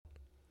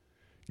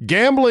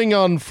Gambling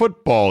on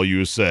football,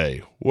 you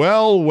say?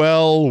 Well,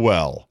 well,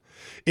 well.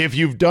 If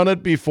you've done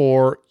it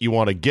before, you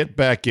want to get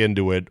back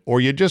into it, or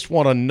you just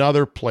want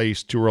another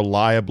place to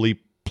reliably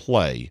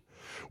play,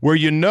 where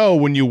you know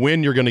when you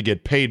win you're going to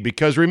get paid,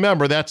 because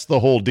remember, that's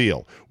the whole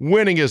deal.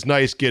 Winning is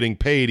nice, getting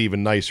paid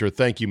even nicer.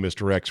 Thank you,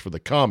 Mr. X, for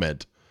the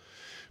comment.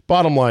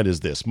 Bottom line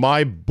is this,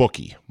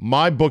 MyBookie,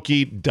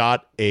 mybookie.ag.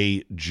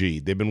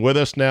 They've been with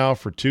us now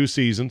for 2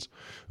 seasons.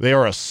 They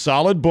are a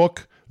solid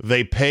book.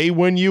 They pay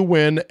when you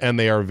win, and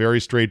they are very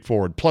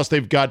straightforward. Plus,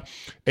 they've got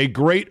a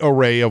great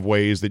array of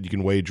ways that you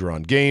can wager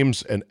on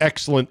games, an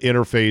excellent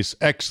interface,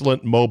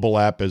 excellent mobile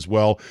app as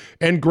well,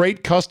 and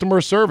great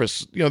customer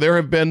service. You know, there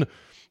have been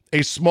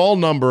a small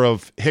number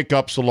of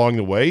hiccups along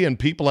the way, and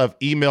people have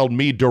emailed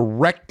me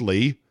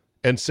directly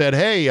and said,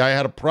 hey, I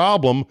had a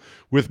problem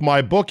with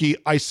MyBookie.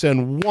 I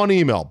send one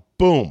email,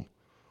 boom,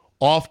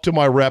 off to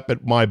my rep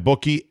at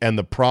MyBookie, and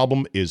the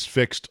problem is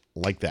fixed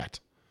like that.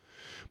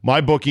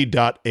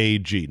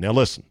 MyBookie.ag. Now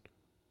listen,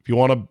 if you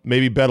want to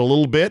maybe bet a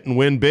little bit and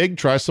win big,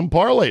 try some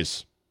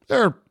parlays.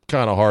 They're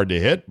kind of hard to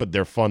hit, but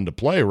they're fun to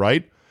play,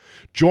 right?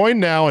 Join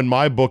now and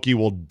MyBookie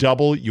will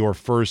double your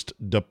first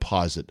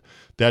deposit.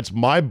 That's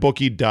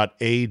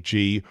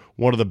mybookie.ag,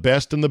 one of the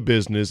best in the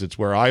business. It's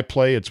where I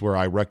play. It's where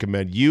I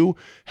recommend you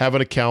have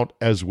an account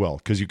as well,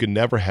 because you can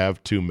never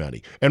have too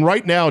many. And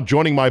right now,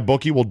 joining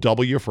MyBookie will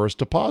double your first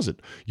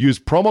deposit. Use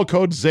promo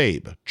code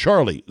ZABE,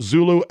 Charlie,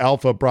 Zulu,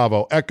 Alpha,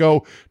 Bravo,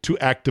 Echo, to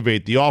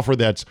activate the offer.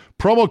 That's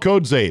promo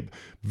code ZABE.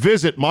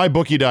 Visit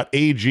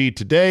mybookie.ag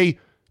today.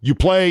 You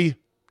play,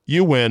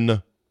 you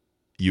win,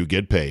 you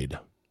get paid.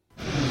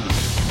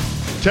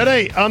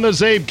 Today on the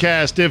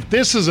CzabeCast, if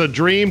this is a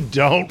dream,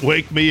 don't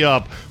wake me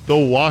up. The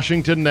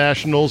Washington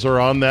Nationals are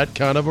on that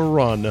kind of a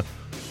run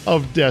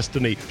of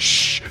destiny.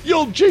 Shh,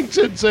 you'll jinx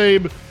it,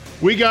 Zabe.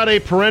 We got a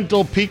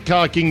parental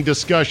peacocking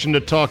discussion to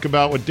talk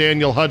about with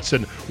Daniel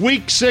Hudson.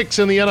 Week 6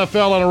 in the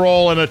NFL on a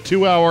roll, and a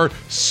 2-hour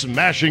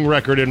smashing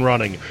record in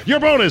running. Your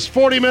bonus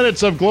 40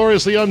 minutes of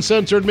gloriously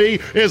uncensored me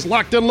is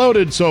locked and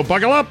loaded, so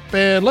buckle up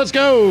and let's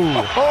go.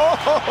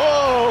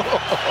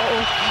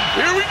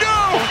 Here we go.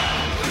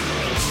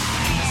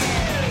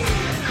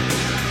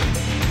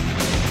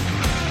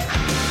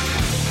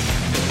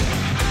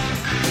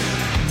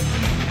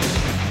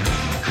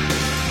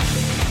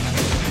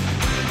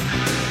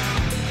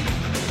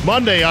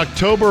 Monday,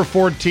 October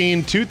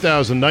 14,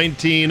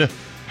 2019.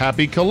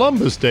 Happy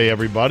Columbus Day,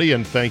 everybody,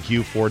 and thank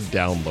you for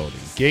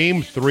downloading.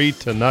 Game 3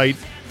 tonight,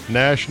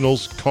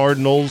 Nationals,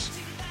 Cardinals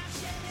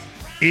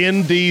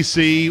in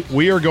D.C.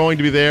 We are going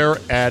to be there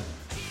at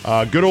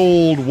good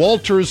old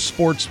Walter's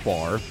Sports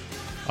Bar,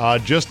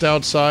 just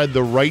outside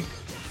the right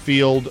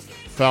field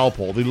foul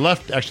pole, the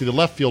left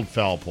field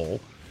foul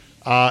pole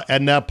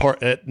at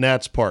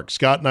Nats Park.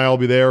 Scott and I will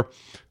be there.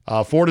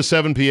 4 to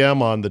 7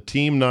 p.m. on the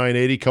Team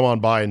 980. Come on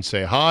by and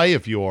say hi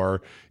if you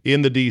are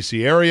in the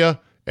D.C. area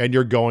and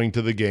you're going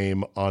to the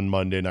game on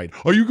Monday night.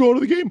 Are you going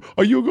to the game?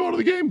 Are you going to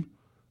the game?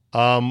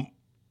 I'm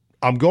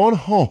going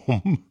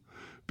home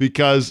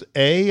because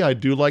A, I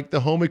do like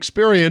the home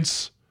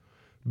experience.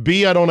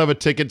 B, I don't have a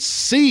ticket.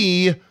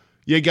 C,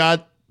 you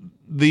got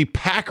the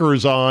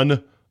Packers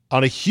on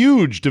a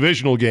huge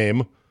divisional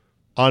game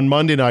on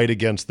Monday night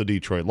against the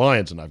Detroit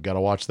Lions, and I've got to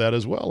watch that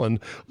as well. And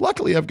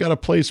luckily, I've got a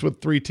place with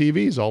 3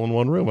 TVs all in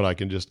one room, and I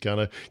can just kind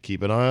of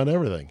keep an eye on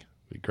everything.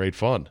 It'll be great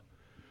fun.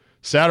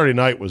 Saturday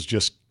night was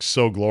just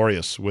so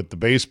glorious with the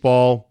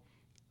baseball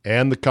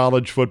and the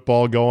college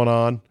football going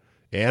on.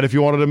 And if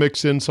you wanted to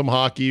mix in some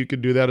hockey, you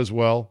could do that as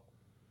well.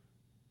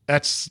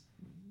 That's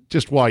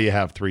just why you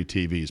have 3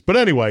 TVs. But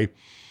anyway,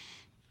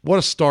 what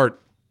a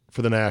start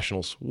for the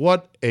Nationals.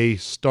 What a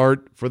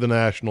start for the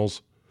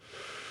Nationals.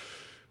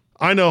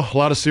 I know, a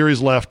lot of series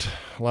left,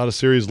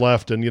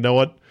 and you know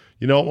what?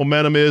 You know what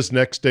momentum is?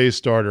 Next day's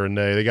starter, and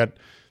they got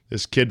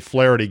this kid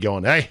Flaherty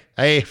going.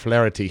 Hey,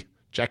 Flaherty,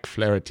 Jack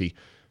Flaherty,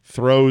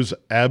 throws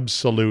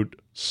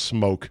absolute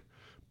smoke.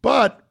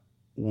 But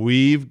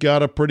we've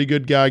got a pretty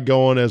good guy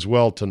going as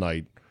well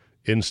tonight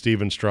in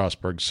Steven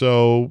Strasburg.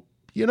 So,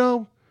 you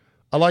know,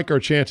 I like our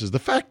chances. The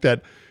fact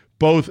that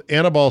both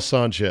Anibal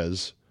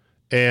Sanchez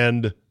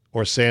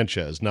Anibal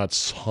Sanchez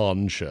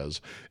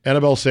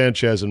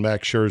and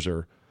Max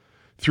Scherzer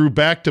threw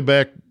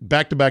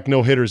back-to-back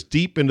no-hitters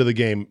deep into the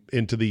game,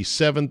 into the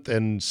 7th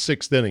and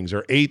 6th innings,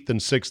 or 8th and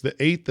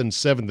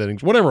 7th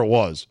innings, whatever it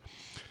was.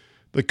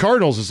 The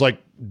Cardinals is like,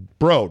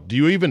 bro, do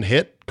you even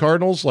hit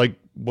Cardinals? Like,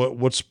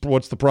 what's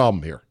the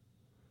problem here?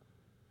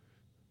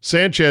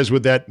 Sanchez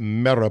with that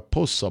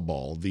Mariposa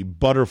ball, the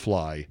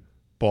butterfly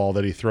ball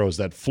that he throws,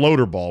 that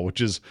floater ball, which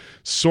is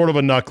sort of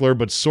a knuckler,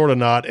 but sort of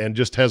not, and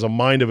just has a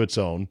mind of its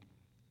own.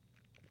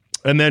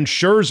 And then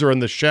Scherzer in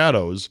the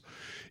shadows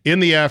in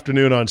the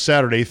afternoon on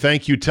Saturday.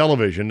 Thank you,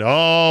 television.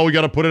 Oh, we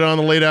got to put it on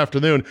the late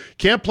afternoon.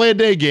 Can't play a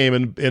day game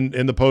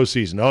in the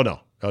postseason. Oh, no.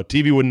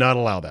 TV would not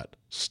allow that.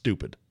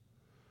 Stupid.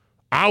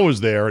 I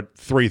was there at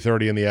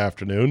 3:30 in the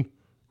afternoon,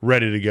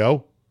 ready to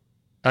go.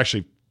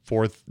 Actually,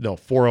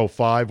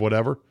 4:05,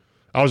 whatever.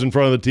 I was in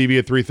front of the TV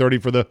at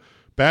 3:30 for the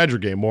Badger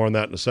game. More on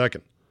that in a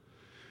second.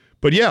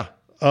 But yeah,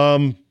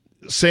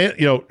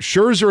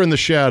 Scherzer in the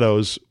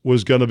shadows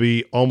was going to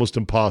be almost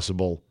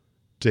impossible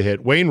to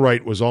hit.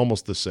 Wainwright was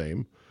almost the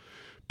same,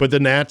 but the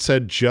Nats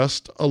had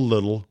just a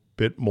little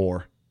bit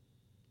more.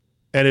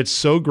 And it's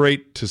so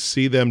great to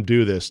see them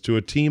do this to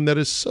a team that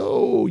is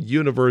so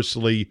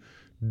universally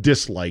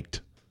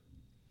disliked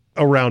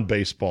around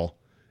baseball.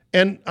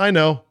 And I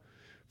know,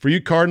 for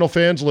you Cardinal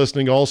fans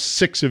listening, all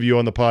 6 of you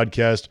on the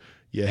podcast,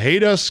 you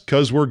hate us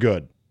because we're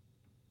good.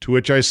 To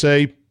which I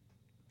say,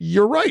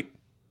 you're right.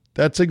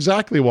 That's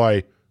exactly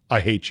why I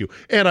hate you.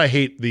 And I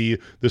hate the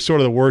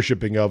sort of the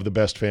worshiping of the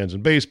best fans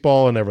in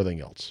baseball and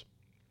everything else.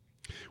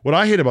 What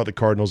I hate about the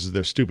Cardinals is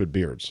their stupid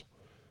beards.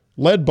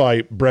 Led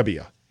by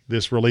Brebbia,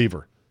 this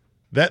reliever.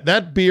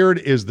 That beard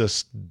is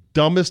the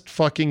dumbest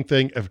fucking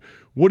thing.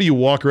 What do you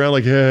walk around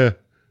like, hey,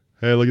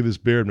 look at this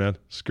beard, man.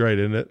 It's great,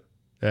 isn't it?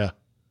 Yeah.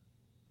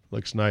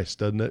 Looks nice,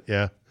 doesn't it?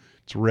 Yeah.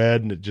 It's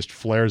red and it just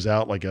flares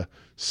out like a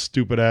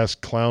stupid-ass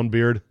clown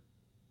beard.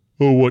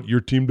 Oh, what, your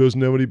team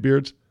doesn't have any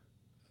beards?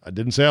 I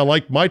didn't say I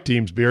like my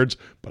team's beards,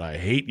 but I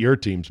hate your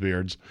team's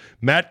beards.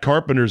 Matt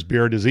Carpenter's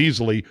beard is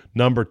easily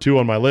number 2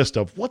 on my list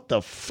of what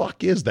the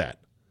fuck is that?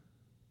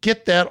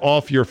 Get that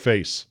off your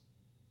face.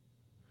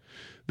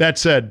 That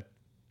said,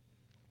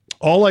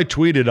 all I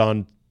tweeted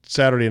on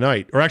Saturday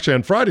night, or actually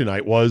on Friday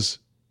night, was,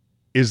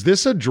 is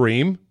this a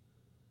dream?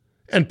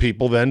 And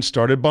people then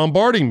started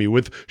bombarding me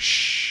with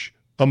shh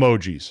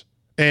emojis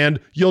and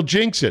you'll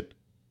jinx it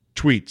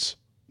tweets.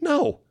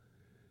 No.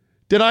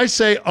 Did I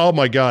say, oh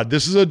my God,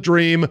 this is a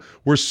dream.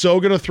 We're so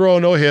going to throw a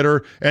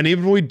no-hitter. And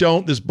even if we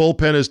don't, this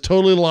bullpen is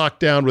totally locked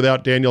down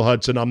without Daniel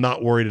Hudson. I'm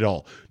not worried at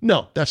all.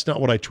 No, that's not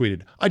what I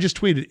tweeted. I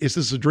just tweeted, is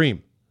this a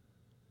dream?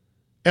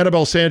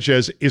 Anibal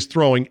Sanchez is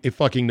throwing a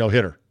fucking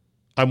no-hitter.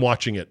 I'm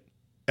watching it.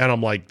 And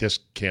I'm like, this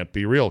can't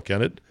be real,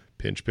 can it?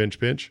 Pinch, pinch,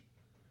 pinch.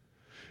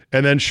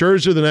 And then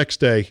Scherzer the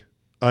next day.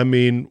 I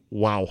mean,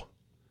 wow.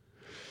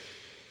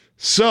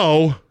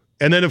 So,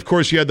 and then of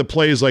course you had the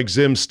plays like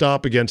Zim's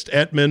stop against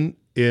Ettman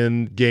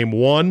in game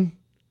 1.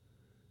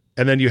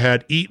 And then you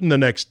had Eaton the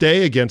next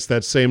day against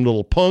that same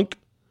little punk.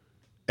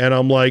 And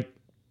I'm like,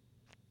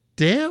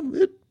 damn,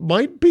 it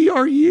might be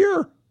our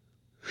year.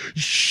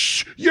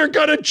 Shh, you're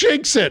going to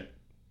jinx it.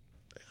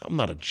 I'm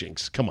not a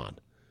jinx. Come on.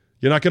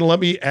 You're not going to let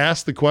me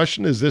ask the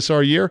question, is this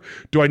our year?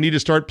 Do I need to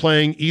start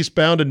playing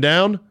Eastbound and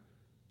Down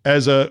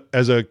as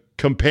a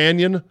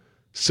companion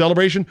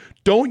celebration?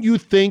 Don't you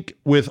think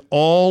with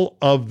all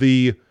of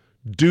the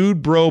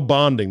dude bro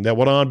bonding that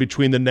went on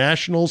between the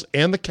Nationals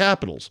and the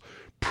Capitals,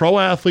 pro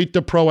athlete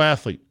to pro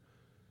athlete,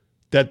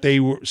 that they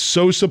were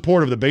so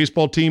supportive of the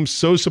baseball team,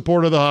 so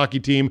supportive of the hockey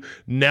team,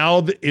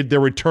 now they're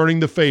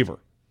returning the favor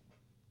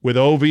with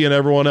Ovi and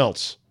everyone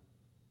else?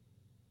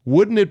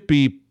 Wouldn't it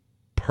be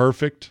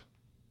perfect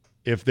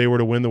if they were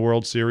to win the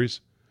World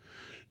Series?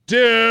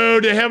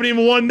 Dude, they haven't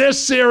even won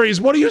this series.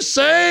 What are you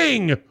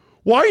saying?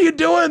 Why are you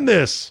doing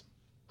this?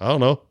 I don't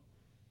know.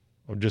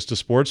 I'm just a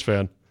sports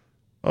fan.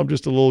 I'm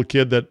just a little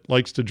kid that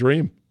likes to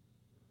dream.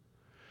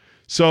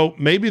 So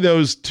maybe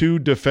those 2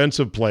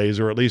 defensive plays,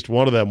 or at least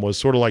one of them, was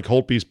sort of like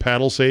Holtby's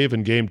paddle save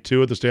in Game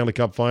 2 at the Stanley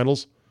Cup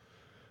Finals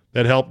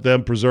that helped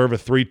them preserve a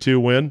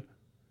 3-2 win.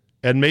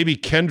 And maybe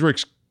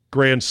Kendrick's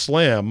grand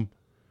slam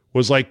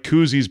was like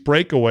Kuzi's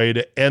breakaway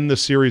to end the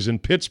series in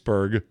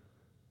Pittsburgh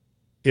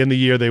in the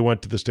year they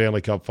went to the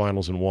Stanley Cup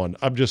Finals and won.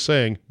 I'm just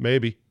saying,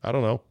 maybe. I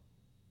don't know.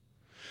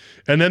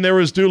 And then there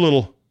was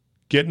Doolittle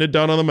getting it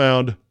done on the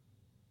mound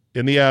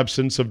in the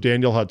absence of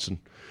Daniel Hudson.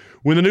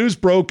 When the news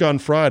broke on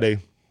Friday,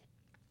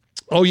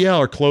 oh yeah,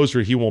 our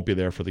closer, he won't be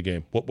there for the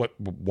game.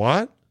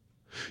 What?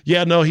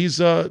 Yeah, no, his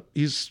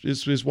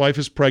wife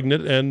is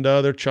pregnant and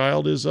their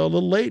child is a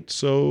little late.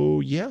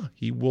 So yeah,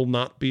 he will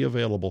not be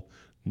available.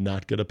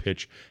 Not going to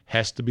pitch.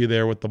 Has to be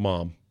there with the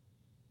mom.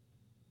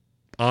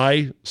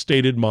 I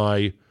stated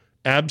my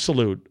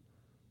absolute,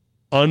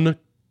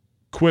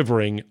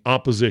 unquivering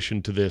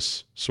opposition to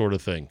this sort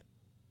of thing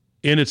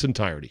in its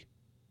entirety.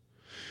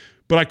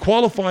 But I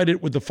qualified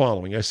it with the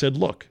following. I said,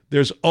 look,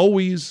 there's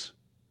always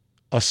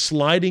a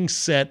sliding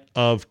set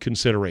of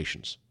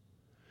considerations.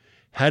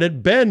 Had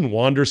it been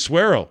Wander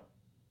Suero,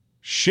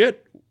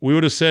 shit, we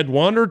would have said,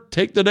 Wander,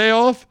 take the day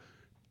off,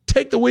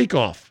 take the week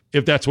off,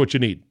 if that's what you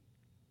need.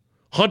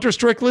 Hunter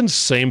Strickland,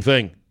 same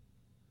thing.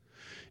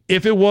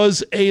 If it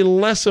was a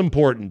less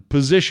important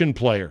position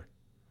player,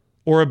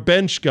 or a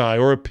bench guy,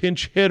 or a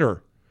pinch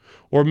hitter,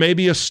 or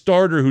maybe a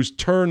starter whose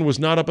turn was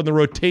not up in the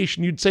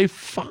rotation, you'd say,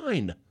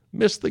 fine,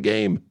 miss the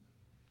game.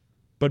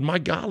 But my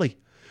golly,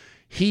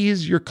 he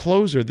is your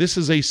closer. This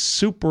is a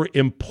super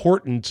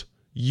important,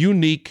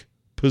 unique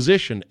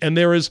position. And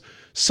there is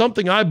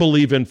something I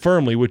believe in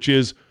firmly, which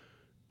is,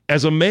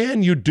 as a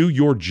man, you do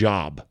your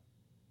job.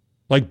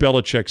 Like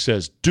Belichick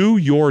says, do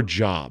your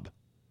job.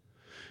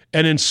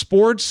 And in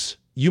sports,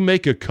 you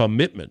make a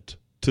commitment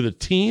to the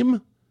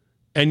team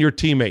and your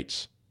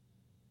teammates.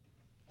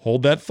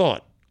 Hold that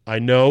thought. I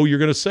know you're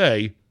going to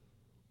say,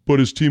 but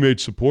his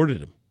teammates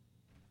supported him.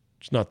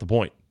 It's not the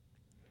point.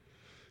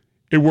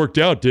 It worked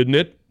out, didn't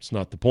it? It's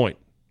not the point.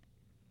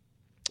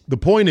 The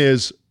point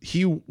is,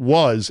 he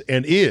was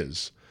and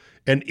is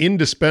an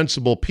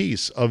indispensable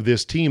piece of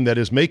this team that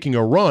is making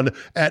a run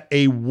at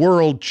a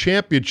world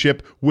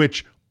championship,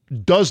 which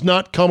does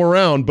not come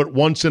around but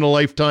once in a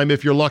lifetime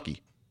if you're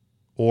lucky,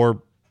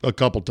 or a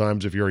couple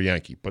times if you're a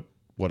Yankee, but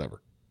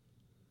whatever.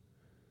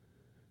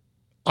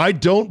 I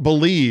don't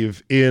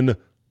believe in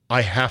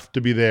I have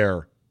to be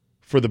there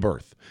for the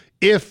birth.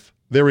 If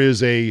there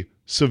is a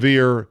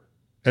severe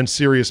and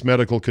serious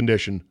medical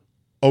condition,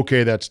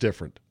 okay, that's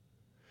different.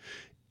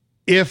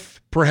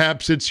 If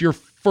perhaps it's your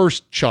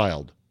first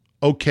child,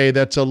 okay,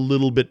 that's a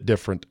little bit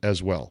different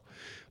as well.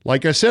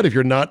 Like I said, if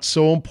you're not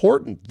so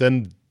important,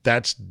 then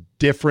that's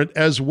different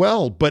as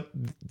well. But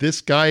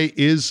this guy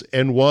is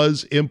and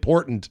was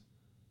important.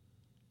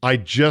 I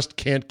just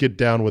can't get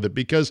down with it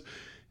because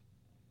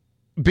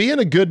being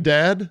a good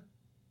dad,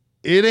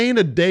 it ain't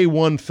a day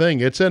one thing.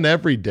 It's an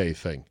everyday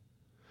thing.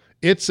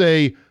 It's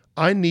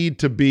I need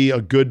to be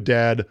a good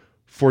dad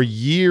for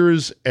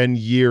years and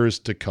years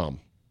to come.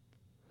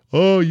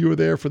 Oh, you were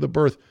there for the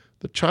birth.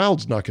 The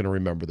child's not going to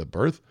remember the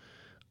birth.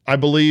 I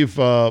believe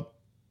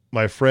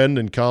my friend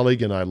and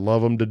colleague, and I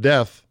love him to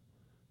death,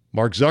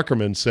 Mark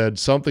Zuckerman, said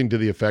something to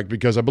the effect,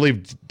 because I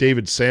believe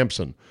David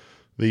Sampson,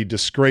 the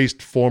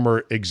disgraced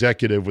former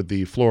executive with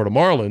the Florida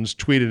Marlins,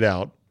 tweeted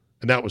out,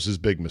 and that was his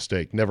big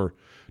mistake. Never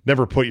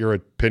put your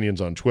opinions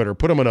on Twitter.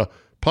 Put them in a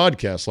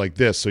podcast like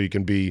this so you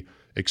can be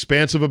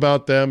expansive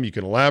about them, you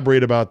can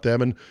elaborate about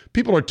them, and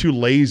people are too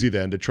lazy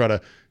then to try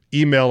to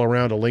email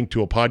around a link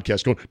to a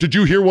podcast going, did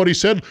you hear what he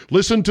said?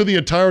 Listen to the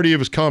entirety of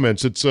his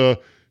comments. It's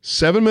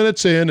 7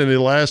 minutes in, and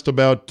it'll last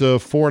about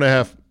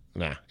 4.5.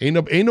 Nah,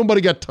 ain't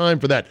nobody got time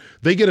for that.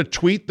 They get a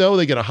tweet, though.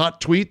 They get a hot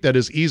tweet that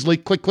is easily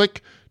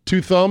click,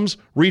 2 thumbs,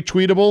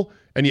 retweetable,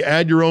 and you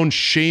add your own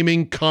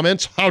shaming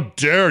comments. How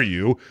dare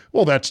you?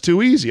 Well, that's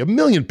too easy. 1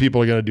 million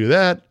people are going to do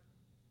that.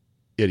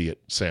 Idiot,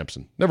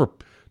 Sampson.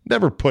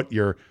 Never put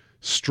your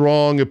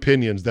strong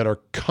opinions that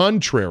are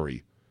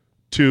contrary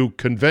to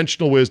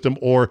conventional wisdom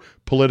or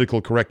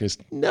political correctness.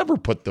 Never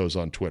put those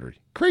on Twitter.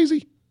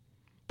 Crazy.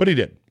 But he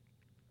did.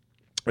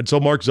 And so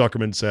Mark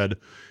Zuckerman said,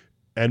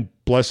 and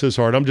bless his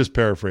heart, I'm just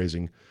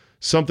paraphrasing,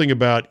 something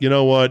about, you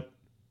know what?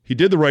 He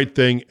did the right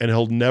thing, and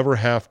he'll never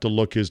have to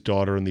look his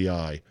daughter in the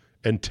eye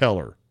and tell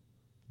her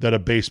that a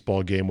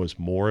baseball game was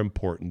more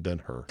important than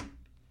her.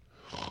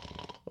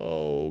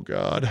 Oh,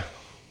 God.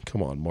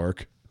 Come on,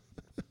 Mark.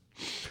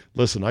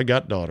 Listen, I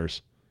got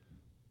daughters.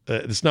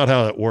 It's not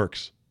how that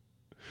works.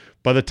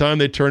 By the time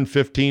they turn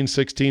 15,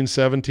 16,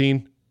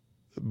 17,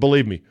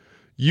 believe me,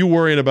 you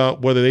worrying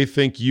about whether they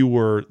think you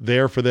were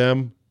there for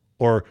them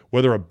or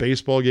whether a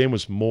baseball game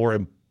was more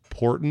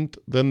important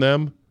than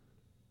them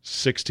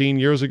 16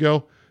 years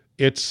ago,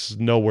 it's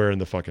nowhere in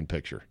the fucking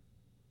picture.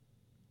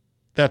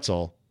 That's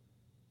all.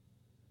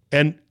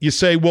 And you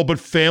say, well, but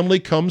family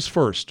comes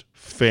first.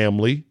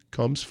 Family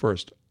comes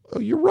first. Oh,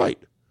 you're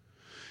right.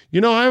 You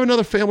know, I have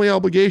another family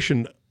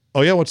obligation.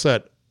 Oh, yeah, what's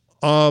that?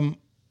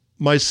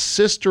 My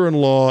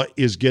sister-in-law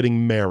is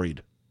getting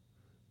married,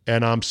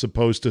 and I'm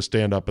supposed to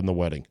stand up in the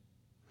wedding.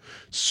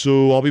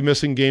 So I'll be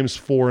missing games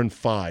 4 and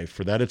 5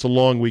 for that. It's a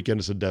long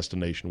weekend. It's a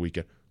destination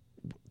weekend.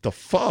 The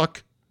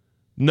fuck?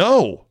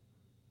 No.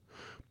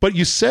 But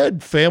you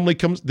said family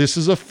comes. This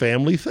is a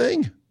family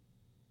thing.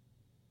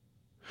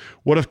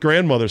 What if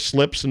grandmother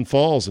slips and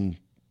falls and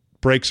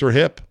breaks her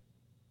hip?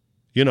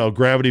 You know,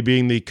 gravity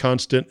being the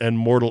constant and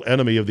mortal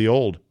enemy of the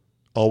old.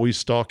 Always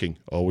stalking,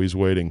 always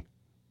waiting.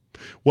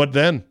 What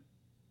then?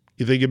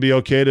 You think it'd be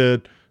okay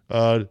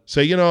to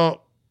say, you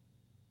know,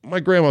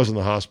 my grandma's in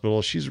the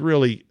hospital.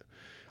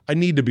 I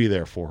need to be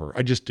there for her.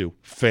 I just do.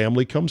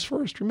 Family comes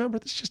first. Remember,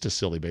 it's just a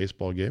silly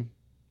baseball game.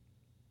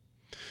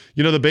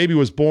 You know, the baby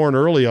was born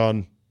early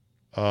on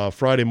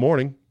Friday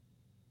morning.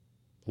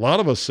 A lot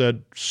of us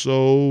said,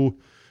 so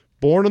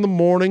born in the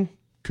morning,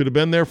 could have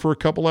been there for a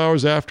couple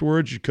hours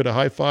afterwards. You could have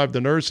high-fived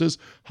the nurses,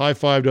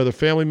 high-fived other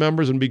family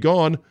members and be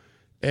gone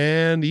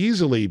and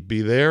easily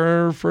be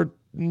there for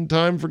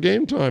time for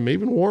game time,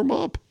 even warm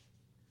up.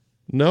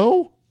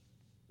 No?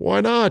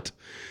 Why not?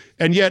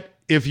 And yet,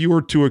 if you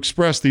were to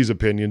express these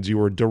opinions, you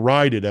were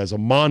derided as a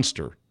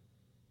monster.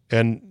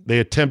 And they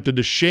attempted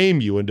to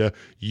shame you into,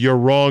 you're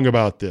wrong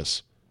about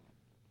this.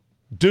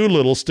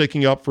 Doolittle,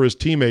 sticking up for his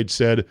teammates,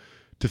 said,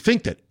 to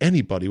think that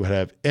anybody would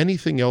have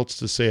anything else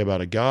to say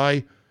about a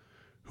guy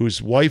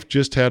whose wife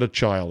just had a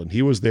child and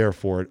he was there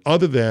for it,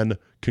 other than,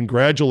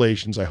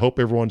 congratulations, I hope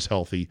everyone's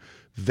healthy,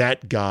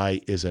 that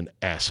guy is an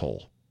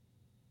asshole.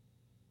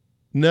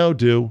 No,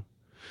 do.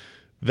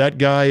 That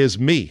guy is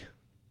me.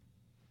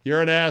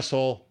 You're an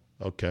asshole.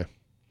 Okay.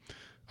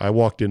 I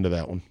walked into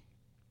that one.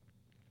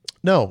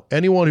 No,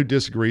 anyone who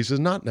disagrees is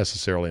not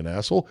necessarily an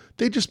asshole.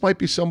 They just might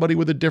be somebody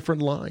with a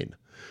different line.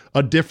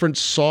 A different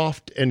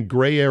soft and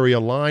gray area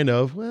line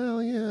of,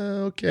 well,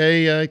 yeah,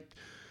 okay,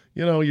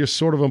 you're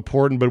sort of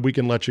important, but we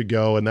can let you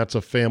go, and that's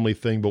a family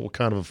thing, but what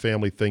kind of a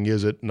family thing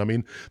is it? And I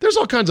mean, there's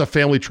all kinds of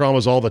family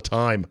traumas all the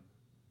time.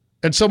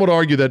 And some would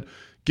argue that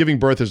giving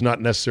birth is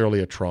not necessarily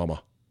a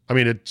trauma. I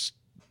mean, it's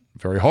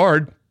very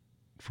hard,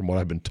 from what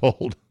I've been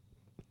told.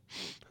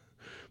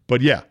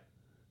 But yeah,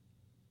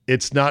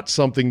 it's not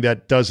something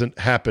that doesn't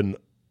happen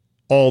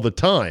all the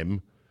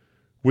time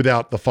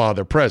without the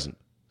father present.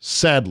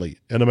 Sadly,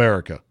 in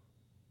America,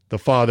 the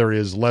father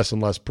is less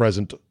and less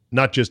present,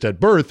 not just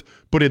at birth,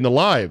 but in the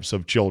lives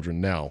of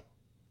children now,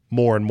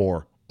 more and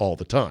more all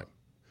the time.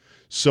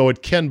 So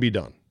it can be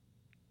done.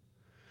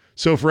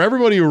 So for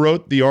everybody who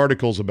wrote the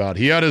articles about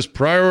he had his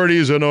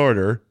priorities in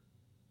order,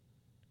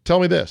 tell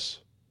me this.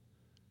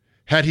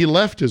 Had he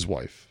left his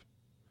wife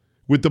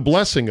with the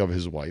blessing of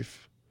his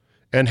wife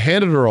and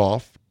handed her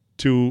off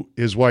to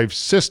his wife's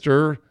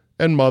sister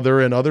and mother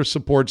and other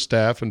support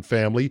staff and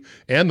family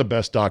and the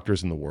best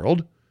doctors in the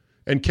world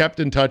and kept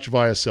in touch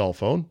via cell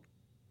phone,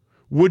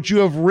 would you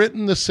have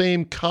written the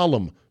same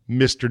column,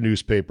 Mr.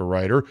 Newspaper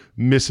Writer,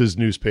 Mrs.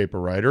 Newspaper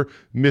Writer,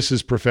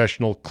 Mrs.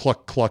 Professional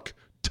Cluck Cluck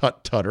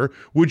Tut-Tutter?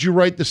 Would you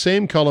write the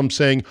same column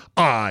saying,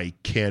 I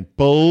can't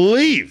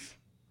believe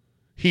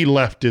he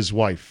left his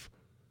wife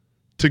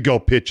to go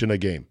pitch in a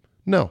game?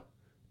 No,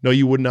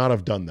 you would not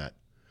have done that.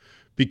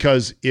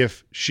 Because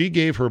if she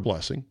gave her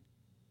blessing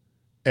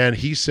and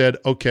he said,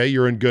 okay,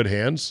 you're in good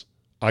hands,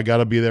 I got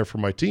to be there for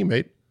my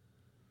teammate,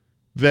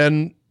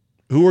 then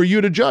who are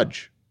you to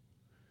judge?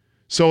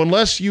 So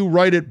unless you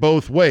write it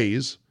both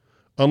ways,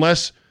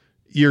 unless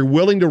you're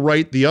willing to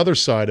write the other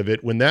side of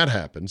it when that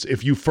happens,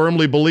 if you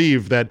firmly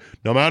believe that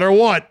no matter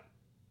what,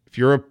 if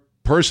you're a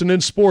person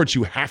in sports,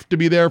 you have to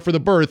be there for the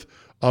birth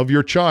of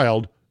your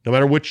child, no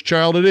matter which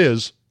child it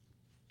is,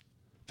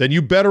 then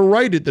you better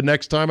write it the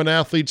next time an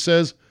athlete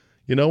says,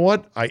 you know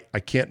what, I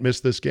can't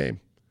miss this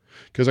game.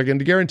 Because I can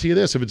guarantee you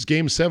this, if it's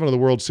Game 7 of the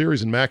World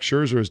Series and Max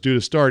Scherzer is due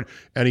to start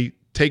and he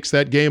takes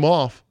that game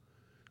off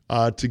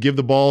to give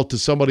the ball to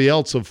somebody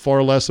else of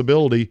far less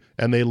ability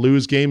and they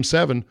lose Game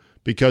 7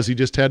 because he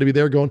just had to be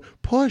there going,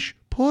 push,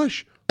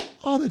 push.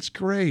 Oh, that's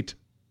great.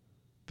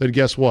 Then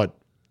guess what?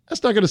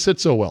 That's not going to sit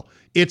so well.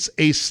 It's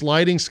a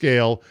sliding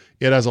scale.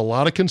 It has a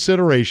lot of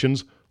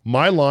considerations.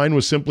 My line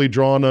was simply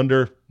drawn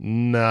under,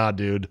 nah,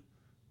 dude,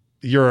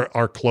 you're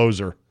our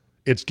closer.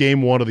 It's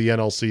Game 1 of the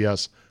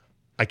NLCS.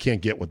 I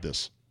can't get with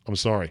this. I'm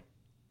sorry.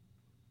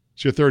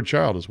 It's your third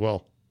child as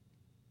well.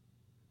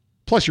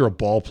 Plus, you're a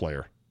ball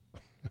player.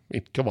 I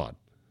mean, come on.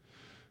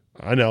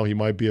 I know he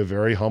might be a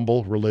very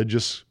humble,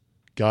 religious,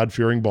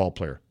 God-fearing ball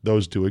player.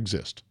 Those do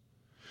exist.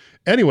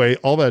 Anyway,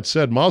 all that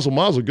said, mazel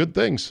mazel, good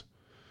things.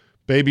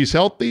 Baby's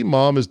healthy.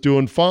 Mom is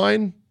doing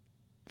fine.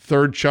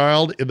 Third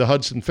child in the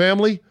Hudson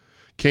family.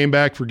 Came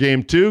back for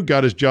Game 2.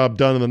 Got his job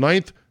done in the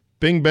 9th.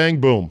 Bing, bang,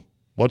 boom.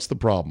 What's the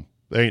problem?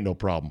 There ain't no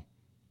problem.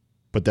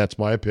 But that's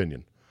my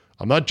opinion.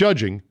 I'm not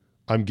judging.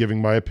 I'm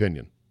giving my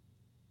opinion.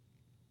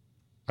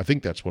 I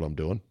think that's what I'm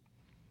doing.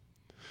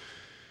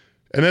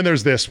 And then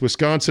there's this.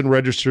 Wisconsin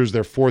registers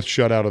their 4th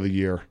shutout of the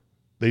year.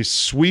 They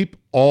sweep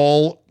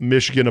all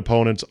Michigan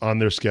opponents on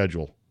their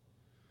schedule.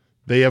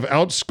 They have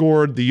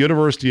outscored the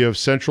University of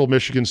Central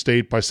Michigan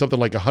State by something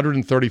like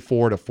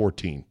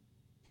 134-14.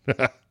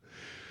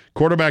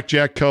 Quarterback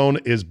Jack Cohn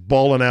is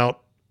balling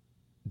out.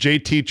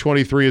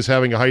 JT23 is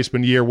having a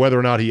Heisman year. Whether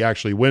or not he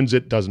actually wins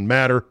it doesn't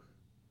matter.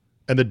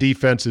 And the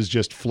defense is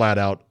just flat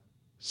out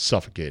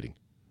suffocating.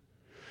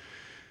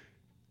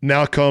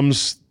 Now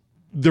comes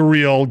the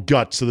real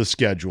guts of the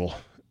schedule.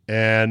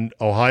 And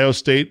Ohio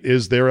State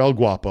is their El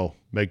Guapo.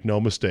 Make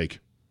no mistake.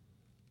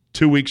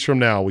 2 weeks from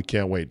now, we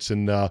can't wait. It's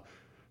in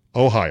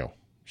Ohio.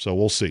 So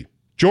we'll see.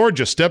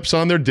 Georgia steps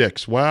on their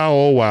dicks. Wow,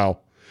 oh wow.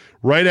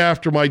 Right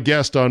after my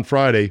guest on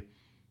Friday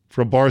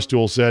from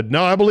Barstool said,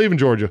 no, I believe in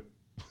Georgia.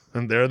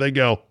 And there they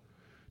go.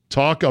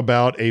 Talk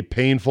about a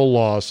painful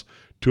loss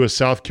to a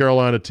South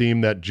Carolina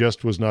team that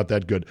just was not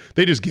that good.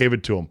 They just gave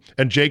it to them.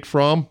 And Jake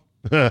Fromm,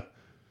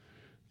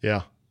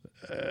 yeah,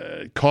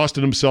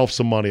 costed himself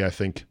some money, I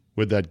think,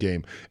 with that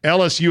game.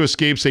 LSU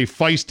escapes a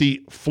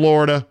feisty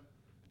Florida.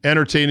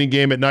 Entertaining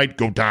game at night.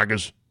 Go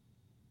Tigers.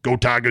 Go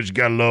Tigers. You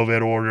got to love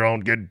Ed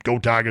Orgeron. Go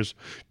Tigers.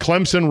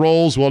 Clemson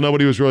rolls while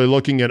nobody was really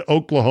looking at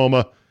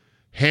Oklahoma.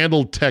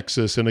 Handled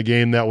Texas in a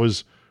game that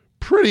was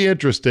pretty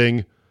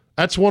interesting.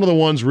 That's one of the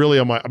ones really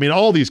on my,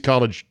 all these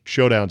college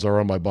showdowns are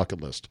on my bucket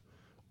list.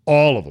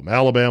 All of them.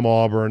 Alabama,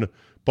 Auburn,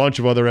 bunch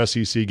of other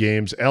SEC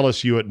games,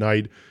 LSU at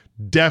night.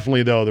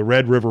 Definitely, though, the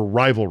Red River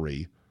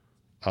rivalry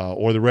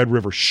or the Red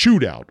River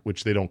shootout,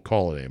 which they don't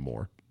call it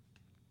anymore.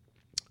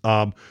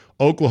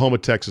 Oklahoma,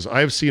 Texas. I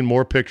have seen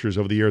more pictures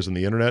over the years on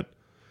the internet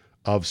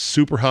of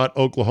super hot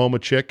Oklahoma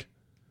chick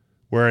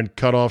wearing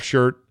cutoff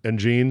shirt and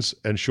jeans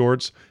and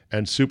shorts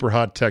and super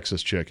hot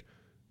Texas chick.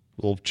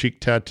 Little cheek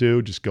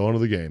tattoo, just going to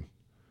the game.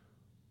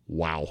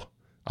 Wow.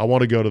 I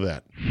want to go to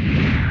that.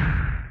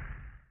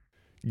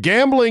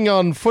 Gambling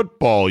on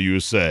football, you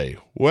say?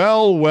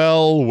 Well,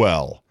 well,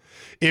 well.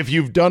 If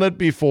you've done it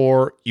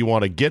before, you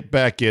want to get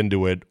back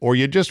into it, or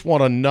you just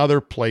want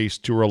another place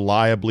to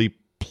reliably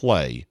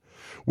play,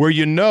 where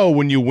you know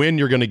when you win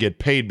you're going to get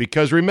paid,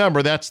 because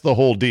remember, that's the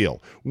whole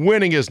deal.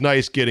 Winning is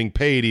nice, getting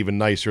paid even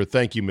nicer.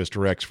 Thank you,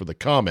 Mr. X, for the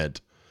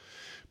comment.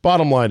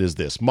 Bottom line is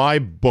this,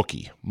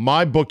 MyBookie,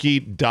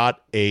 mybookie.ag.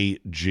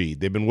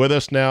 They've been with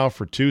us now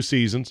for 2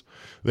 seasons.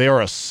 They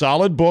are a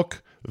solid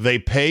book. They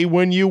pay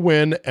when you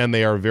win, and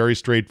they are very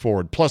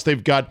straightforward. Plus,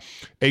 they've got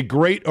a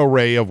great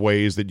array of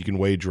ways that you can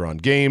wager on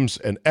games,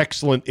 an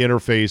excellent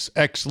interface,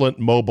 excellent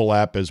mobile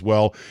app as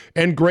well,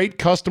 and great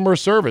customer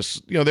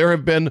service. There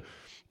have been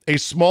a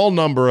small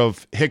number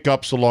of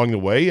hiccups along the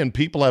way, and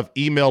people have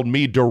emailed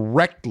me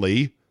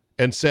directly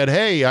and said,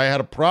 hey, I had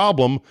a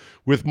problem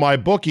with my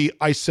bookie.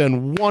 I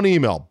send one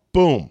email,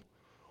 boom,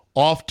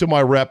 off to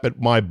my rep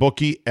at my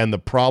bookie, and the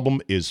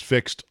problem is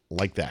fixed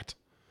like that.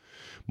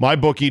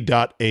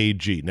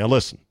 MyBookie.ag. Now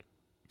listen,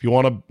 if you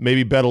want to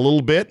maybe bet a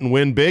little bit and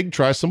win big,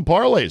 try some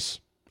parlays.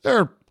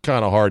 They're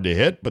kind of hard to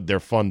hit, but they're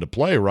fun to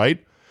play,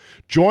 right?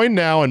 Join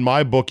now and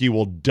MyBookie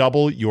will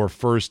double your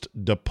first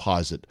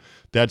deposit.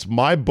 That's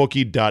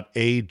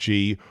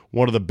MyBookie.ag,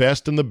 one of the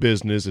best in the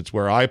business. It's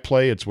where I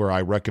play. It's where I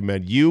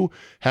recommend you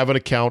have an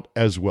account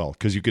as well,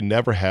 because you can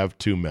never have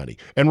too many.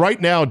 And right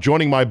now,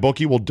 joining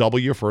MyBookie will double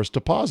your first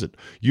deposit.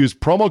 Use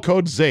promo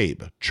code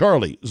ZABE,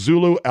 Charlie,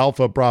 Zulu,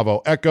 Alpha,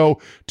 Bravo, Echo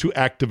to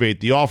activate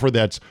the offer.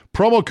 That's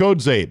promo code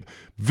ZABE.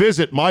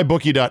 Visit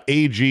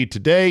MyBookie.ag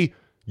today.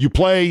 You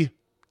play,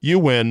 you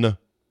win,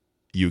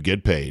 you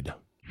get paid.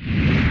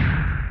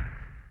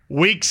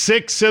 Week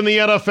 6 in the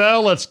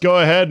NFL. Let's go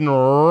ahead and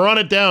run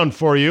it down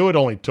for you. It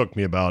only took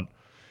me about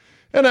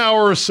an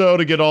hour or so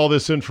to get all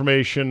this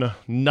information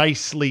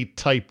nicely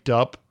typed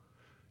up.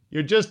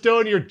 You're just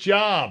doing your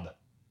job.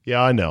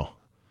 Yeah, I know.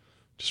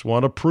 Just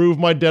want to prove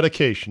my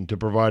dedication to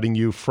providing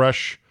you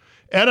fresh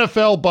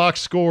NFL box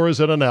scores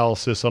and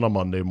analysis on a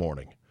Monday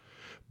morning.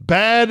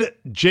 Bad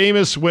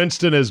Jameis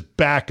Winston is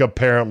back,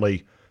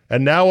 apparently.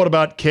 And now what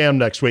about Cam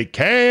next week?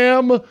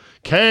 Cam,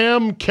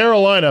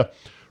 Carolina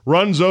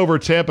runs over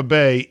Tampa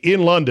Bay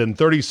in London,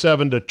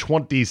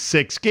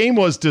 37-26. Game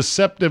was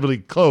deceptively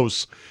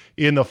close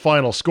in the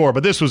final score,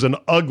 but this was an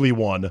ugly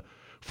one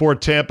for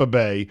Tampa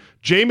Bay.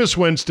 Jameis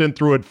Winston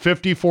threw it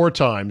 54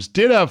 times,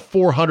 did have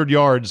 400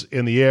 yards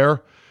in the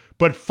air,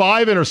 but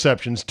 5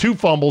 interceptions, 2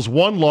 fumbles,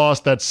 1 loss.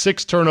 That's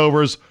 6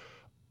 turnovers.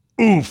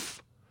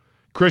 Oof.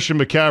 Christian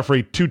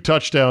McCaffrey, 2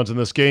 touchdowns in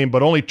this game,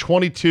 but only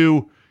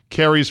 22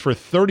 carries for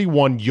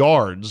 31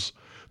 yards.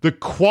 The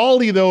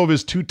quality, though, of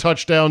his 2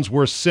 touchdowns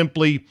were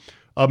simply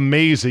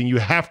amazing. You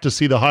have to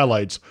see the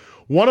highlights.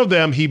 One of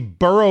them, he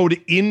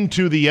burrowed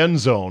into the end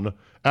zone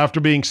after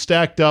being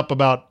stacked up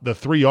about the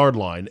 3-yard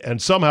line,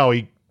 and somehow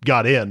he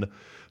got in.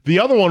 The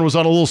other one was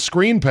on a little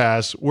screen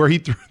pass where he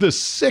threw the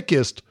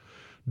sickest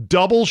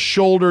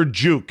double-shoulder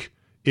juke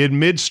in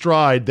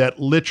mid-stride that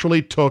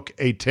literally took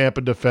a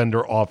Tampa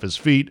defender off his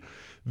feet.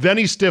 Then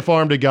he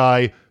stiff-armed a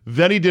guy.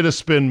 Then he did a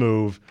spin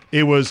move.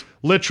 It was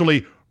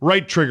literally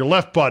right trigger,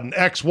 left button,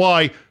 X,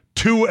 Y,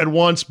 2 at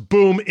once,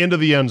 boom, into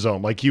the end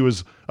zone, like he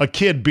was a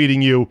kid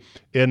beating you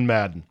in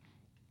Madden.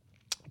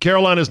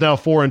 Carolina's now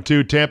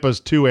 4-2. Tampa's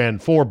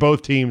 2-4.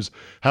 Both teams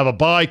have a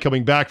bye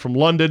coming back from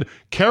London.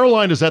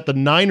 Carolina's at the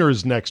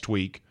Niners next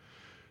week.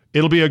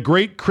 It'll be a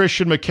great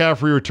Christian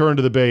McCaffrey return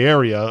to the Bay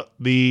Area.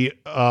 The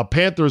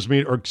Buccaneers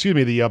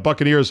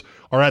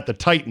are at the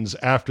Titans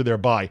after their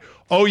bye.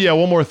 Oh yeah,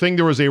 one more thing.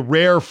 There was a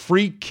rare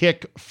free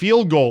kick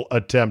field goal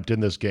attempt in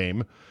this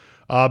game.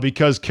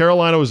 Because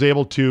Carolina was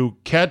able to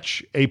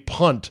catch a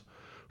punt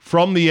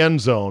from the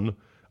end zone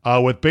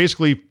with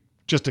basically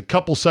just a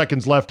couple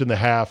seconds left in the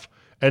half.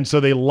 And so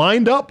they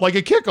lined up like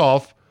a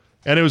kickoff,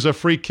 and it was a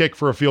free kick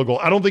for a field goal.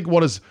 I don't think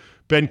one has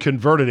been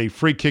converted a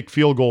free kick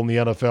field goal in the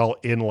NFL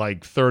in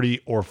like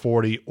 30 or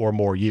 40 or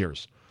more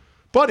years.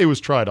 But it was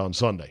tried on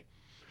Sunday.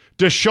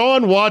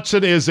 Deshaun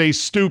Watson is a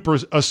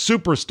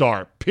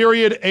superstar.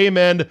 Period.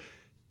 Amen.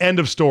 End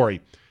of story.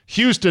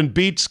 Houston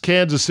beats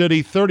Kansas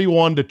City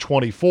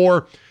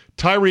 31-24.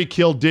 Tyreek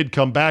Hill did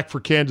come back for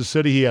Kansas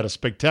City. He had a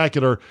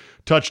spectacular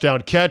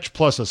touchdown catch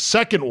plus a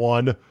second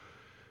one.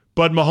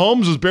 But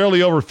Mahomes was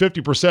barely over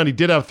 50%. He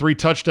did have 3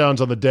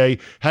 touchdowns on the day.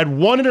 Had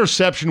 1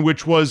 interception,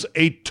 which was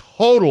a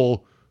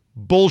total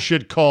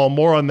bullshit call.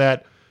 More on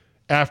that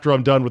after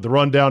I'm done with the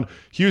rundown.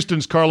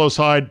 Houston's Carlos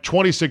Hyde,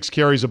 26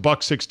 carries,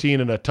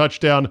 $116 and a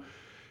touchdown.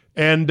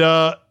 And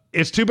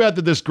it's too bad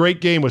that this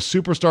great game with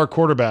superstar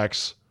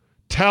quarterbacks,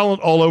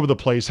 talent all over the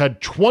place,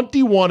 had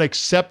 21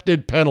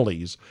 accepted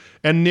penalties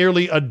and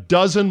nearly a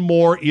dozen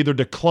more either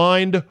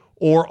declined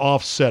or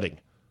offsetting.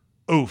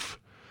 Oof.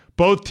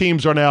 Both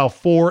teams are now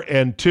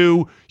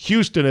 4-2.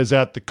 Houston is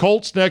at the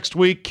Colts next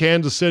week.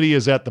 Kansas City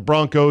is at the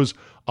Broncos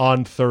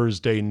on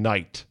Thursday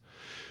night.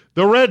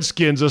 The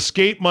Redskins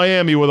escape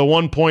Miami with a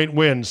 1-point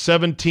win,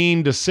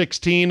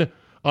 17-16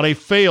 on a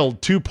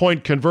failed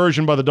 2-point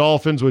conversion by the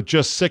Dolphins with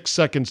just 6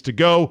 seconds to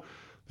go.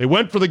 They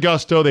went for the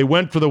gusto. They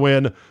went for the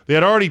win. They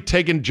had already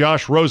taken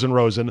Josh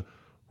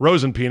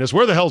Rosenpenis.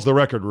 Where the hell's the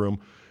record room?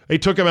 They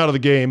took him out of the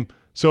game.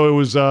 So it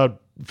was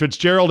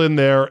Fitzgerald in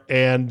there,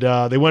 and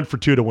they went for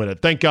 2 to win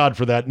it. Thank God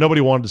for that. Nobody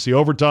wanted to see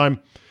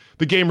overtime.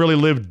 The game really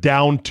lived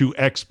down to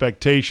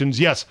expectations.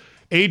 Yes,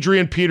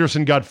 Adrian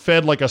Peterson got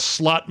fed like a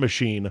slot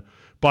machine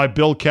by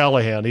Bill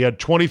Callahan. He had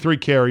 23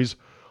 carries,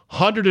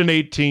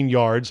 118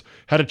 yards,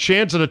 had a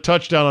chance at a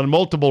touchdown on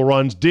multiple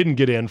runs, didn't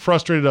get in,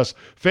 frustrated us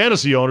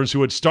fantasy owners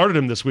who had started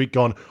him this week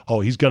going, oh,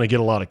 he's going to get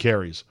a lot of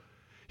carries.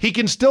 he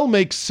can still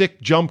make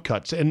sick jump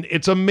cuts. And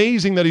it's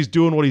amazing that he's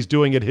doing what he's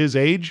doing at his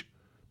age.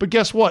 But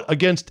guess what?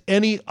 Against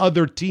any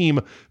other team,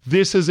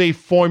 this is a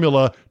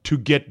formula to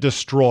get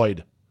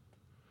destroyed.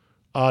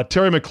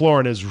 Terry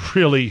McLaurin is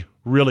really,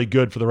 really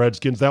good for the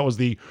Redskins. That was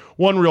the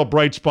one real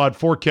bright spot.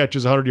 4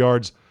 catches, 100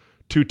 yards,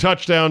 2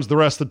 touchdowns. The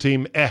rest of the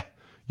team,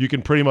 you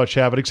can pretty much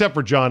have it, except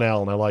for John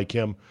Allen. I like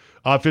him.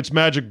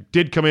 Fitzmagic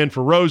did come in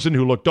for Rosen,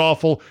 who looked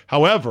awful.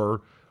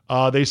 However,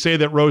 they say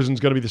that Rosen's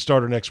going to be the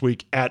starter next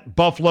week at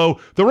Buffalo.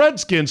 The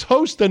Redskins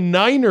host the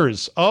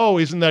Niners. Oh,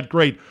 isn't that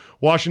great?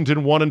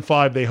 Washington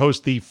 1-5. They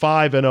host the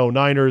 5-0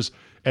 Niners,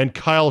 and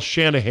Kyle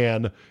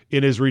Shanahan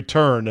in his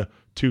return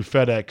to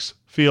FedEx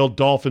Field.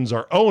 Dolphins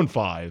are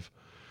 0-5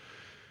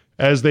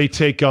 as they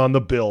take on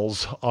the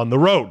Bills on the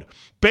road.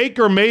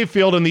 Baker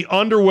Mayfield and the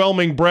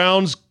underwhelming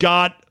Browns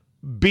got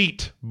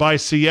beat by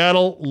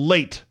Seattle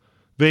late.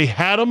 They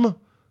had them,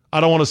 I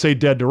don't want to say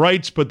dead to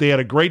rights, but they had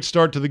a great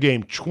start to the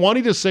game.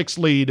 20-6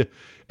 lead,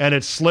 and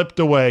it slipped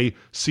away.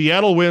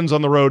 Seattle wins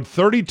on the road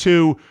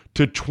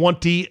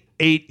 32-28,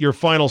 your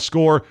final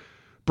score.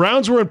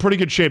 Browns were in pretty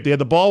good shape. They had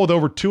the ball with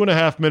over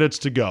 2.5 minutes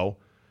to go,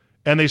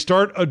 and they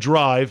start a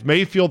drive.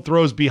 Mayfield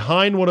throws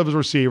behind one of his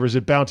receivers.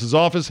 It bounces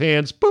off his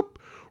hands, boop,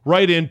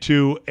 right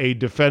into a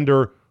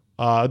defender.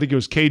 I think it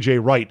was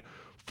KJ Wright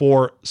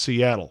for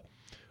Seattle.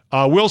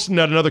 Wilson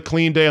had another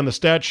clean day on the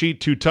stat sheet.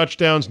 2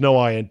 touchdowns, no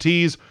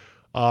INTs.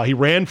 He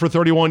ran for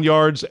 31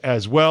 yards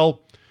as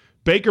well.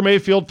 Baker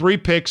Mayfield, 3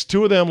 picks.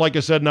 2 of them, like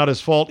I said, not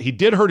his fault. He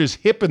did hurt his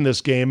hip in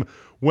this game.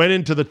 Went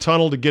into the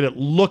tunnel to get it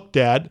looked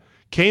at.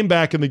 Came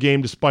back in the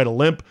game despite a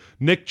limp.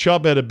 Nick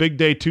Chubb had a big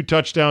day, 2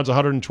 touchdowns,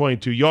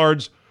 122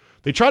 yards.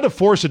 They tried to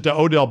force it to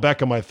Odell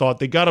Beckham, I thought.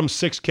 They got him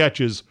 6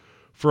 catches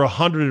for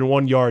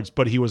 101 yards,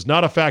 but he was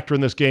not a factor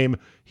in this game.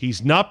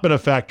 He's not been a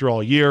factor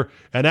all year.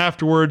 And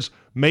afterwards,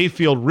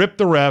 Mayfield ripped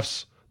the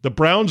refs. The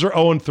Browns are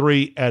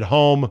 0-3 at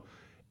home,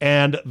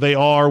 and they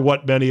are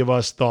what many of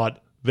us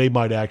thought they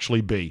might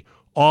actually be.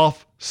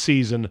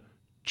 Off-season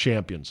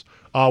champions.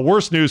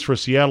 Worst news for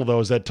Seattle,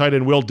 though, is that tight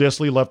end Will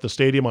Dissly left the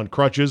stadium on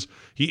crutches.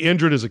 He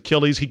injured his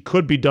Achilles. He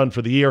could be done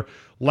for the year.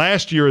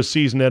 Last year, his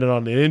season ended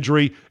on an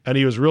injury, and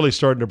he was really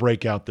starting to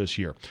break out this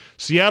year.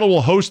 Seattle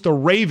will host the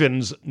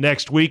Ravens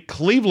next week.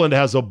 Cleveland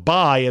has a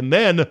bye, and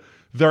then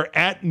they're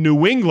at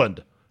New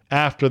England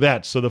after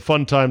that. So the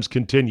fun times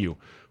continue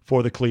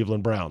for the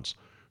Cleveland Browns.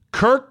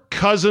 Kirk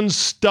Cousins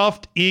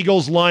stuffed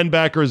Eagles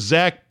linebacker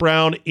Zach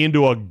Brown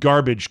into a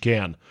garbage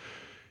can.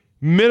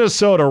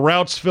 Minnesota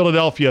routs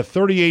Philadelphia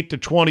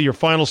 38-20, your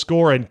final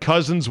score, and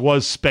Cousins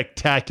was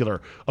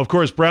spectacular. Of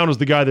course, Brown was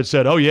the guy that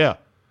said, oh yeah,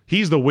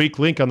 he's the weak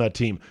link on that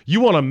team.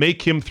 You want to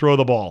make him throw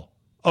the ball.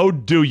 Oh,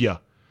 do ya?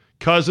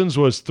 Cousins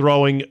was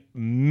throwing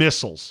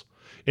missiles.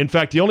 In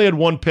fact, he only had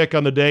 1 pick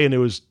on the day, and it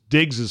was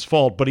Diggs'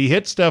 fault, but he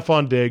hit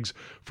Stephon Diggs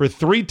for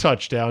 3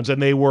 touchdowns, and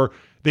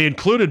they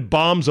included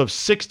bombs of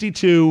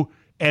 62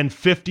 and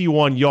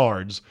 51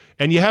 yards.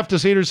 And you have to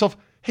say to yourself,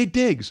 hey,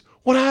 Diggs,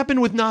 what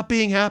happened with not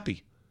being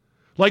happy?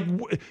 Like,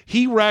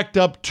 he racked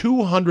up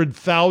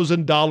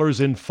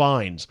 $200,000 in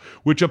fines,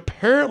 which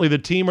apparently the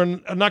team are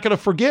not going to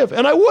forgive,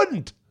 and I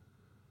wouldn't,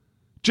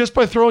 just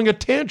by throwing a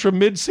tantrum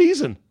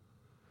mid-season.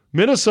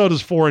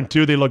 Minnesota's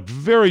 4-2. They looked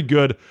very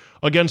good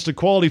against a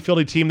quality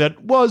Philly team that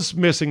was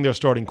missing their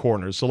starting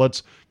corners, so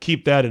let's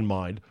keep that in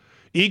mind.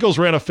 Eagles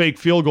ran a fake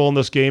field goal in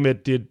this game.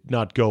 It did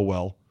not go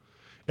well.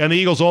 And the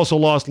Eagles also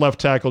lost left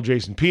tackle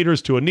Jason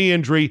Peters to a knee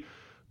injury.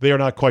 They are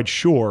not quite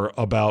sure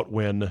about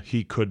when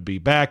he could be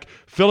back.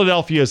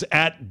 Philadelphia is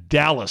at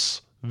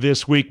Dallas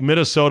this week.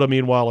 Minnesota,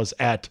 meanwhile, is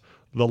at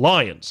the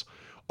Lions.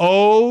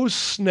 Oh,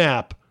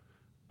 snap.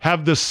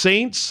 Have the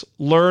Saints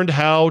learned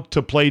how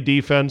to play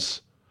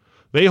defense?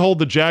 They hold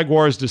the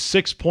Jaguars to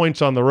 6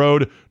 points on the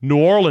road. New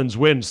Orleans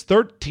wins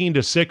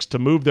 13-6 to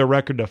move their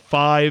record to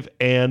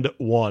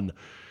 5-1.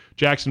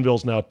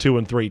 Jacksonville's now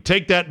 2-3.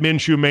 Take that,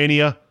 Minshew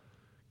mania.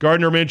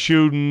 Gardner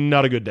Minshew,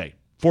 not a good day.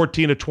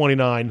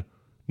 14-29.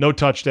 No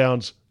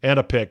touchdowns, and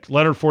a pick.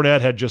 Leonard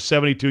Fournette had just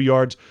 72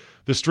 yards.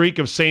 The streak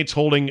of Saints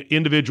holding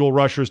individual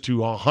rushers to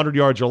 100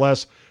 yards or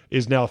less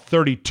is now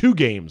 32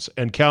 games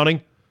and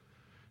counting.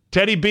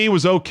 Teddy B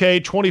was okay,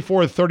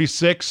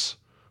 24-36,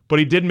 but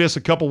he did miss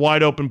a couple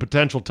wide-open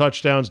potential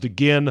touchdowns to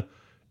Ginn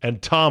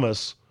and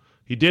Thomas.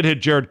 He did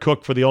hit Jared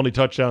Cook for the only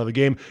touchdown of the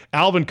game.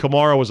 Alvin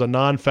Kamara was a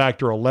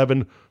non-factor,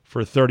 11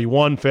 for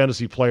 31.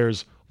 Fantasy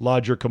players,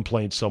 lodge your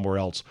complaints somewhere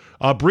else.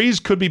 Breeze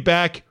could be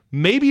back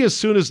maybe as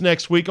soon as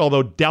next week,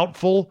 although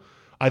doubtful.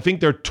 I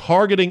think they're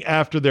targeting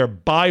after their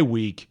bye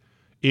week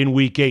in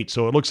Week 8,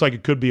 so it looks like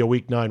it could be a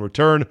Week 9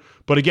 return.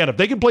 But again, if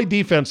they can play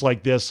defense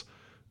like this,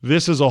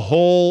 this is a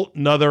whole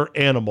nother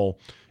animal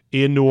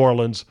in New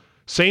Orleans.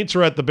 Saints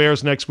are at the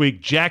Bears next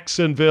week.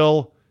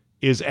 Jacksonville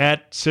is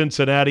at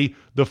Cincinnati.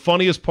 The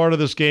funniest part of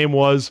this game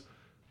was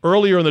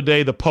earlier in the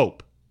day, the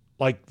Pope,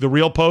 like the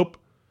real Pope,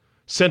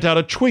 sent out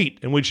a tweet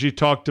in which he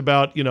talked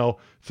about,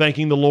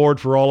 thanking the Lord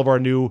for all of our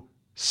new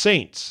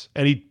Saints.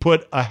 And he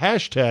put a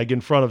hashtag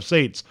in front of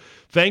Saints.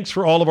 Thanks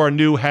for all of our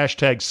new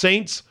hashtag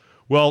Saints.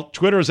 Well,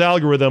 Twitter's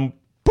algorithm,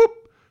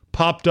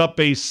 popped up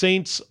a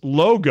Saints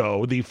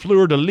logo, the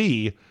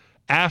fleur-de-lis,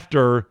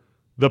 after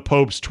the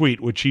Pope's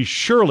tweet, which he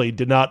surely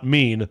did not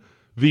mean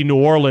the New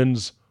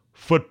Orleans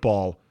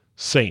football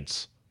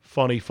Saints.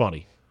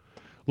 Funny.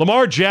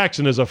 Lamar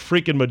Jackson is a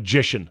freaking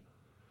magician.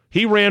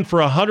 He ran for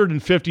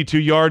 152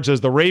 yards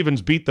as the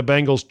Ravens beat the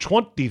Bengals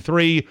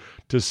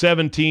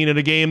 23-17 in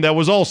a game that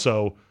was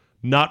also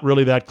not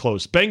really that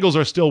close. Bengals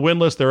are still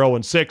winless. They're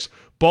 0-6.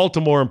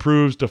 Baltimore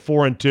improves to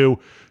 4-2.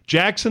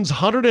 Jackson's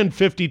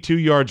 152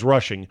 yards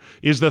rushing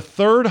is the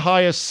third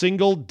highest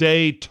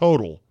single-day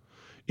total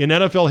in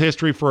NFL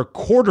history for a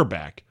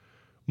quarterback.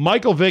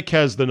 Michael Vick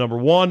has the number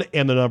 1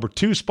 and the number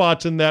 2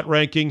 spots in that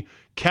ranking.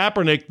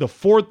 Kaepernick, the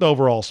 4th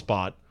overall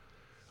spot.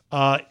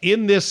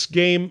 In this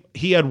game,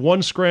 he had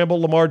one scramble,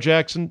 Lamar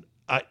Jackson.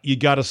 You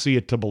got to see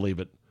it to believe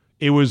it.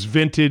 It was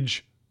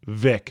vintage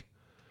Vic.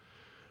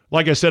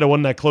 Like I said, it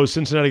wasn't that close.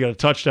 Cincinnati got a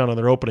touchdown on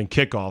their opening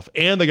kickoff,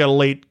 and they got a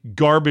late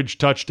garbage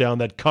touchdown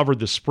that covered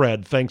the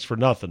spread. Thanks for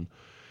nothing.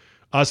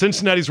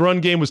 Cincinnati's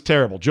run game was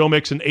terrible. Joe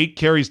Mixon, 8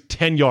 carries,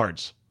 10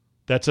 yards.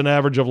 That's an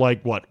average of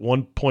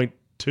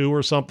 1.2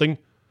 or something.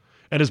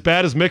 And as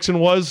bad as Mixon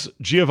was,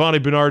 Giovanni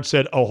Bernard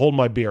said, hold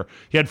my beer.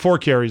 He had 4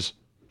 carries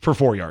for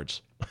 4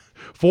 yards.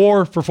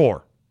 4 for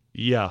 4.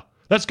 Yeah.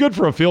 That's good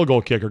for a field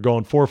goal kicker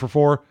going 4 for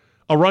 4.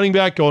 A running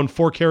back going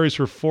 4 carries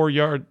for 4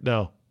 yards.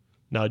 No,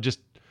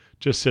 just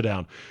sit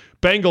down.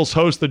 Bengals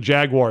host the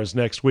Jaguars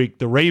next week.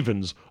 The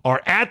Ravens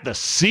are at the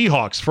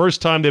Seahawks.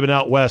 First time they've been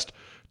out west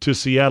to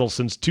Seattle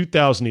since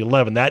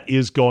 2011. That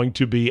is going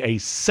to be a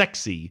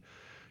sexy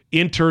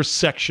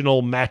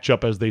intersectional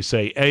matchup, as they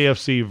say,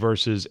 AFC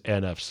versus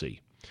NFC.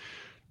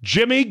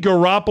 Jimmy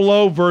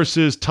Garoppolo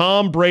versus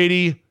Tom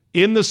Brady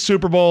in the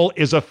Super Bowl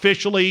is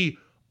officially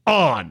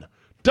on.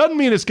 Doesn't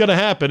mean it's going to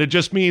happen. It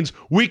just means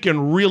we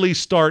can really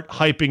start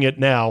hyping it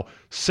now.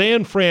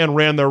 San Fran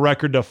ran their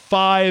record to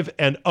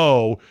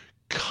 5-0,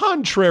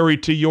 contrary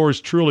to yours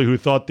truly, who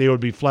thought they would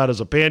be flat as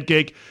a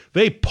pancake.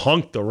 They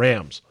punked the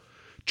Rams.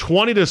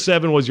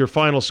 20-7 was your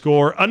final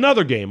score.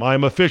 Another game I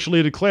am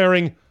officially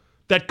declaring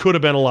that could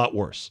have been a lot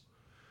worse.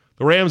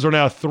 The Rams are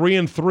now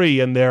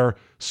 3-3 in their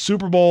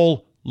Super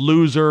Bowl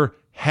loser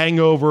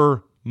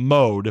hangover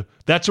mode.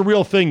 That's a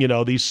real thing,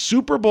 The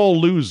Super Bowl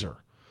loser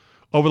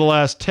over the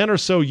last 10 or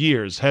so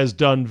years has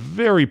done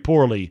very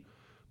poorly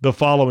the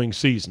following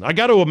season. I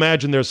got to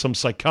imagine there's some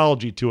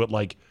psychology to it,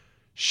 like,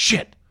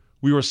 shit,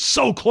 we were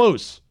so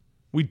close.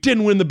 We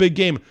didn't win the big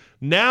game.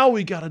 Now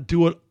we got to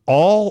do it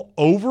all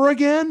over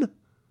again?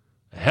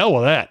 Hell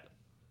with that.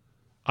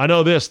 I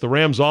know this, the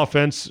Rams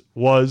offense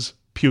was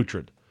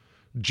putrid.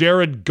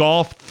 Jared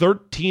Goff,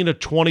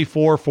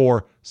 13-24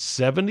 for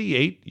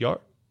 78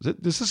 yards.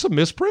 Is this a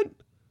misprint?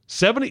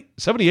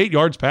 78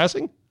 yards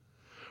passing?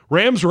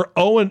 Rams were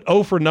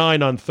 0 for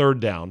 9 on third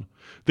down.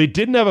 They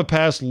didn't have a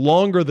pass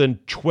longer than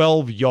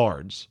 12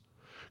 yards.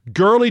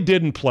 Gurley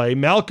didn't play.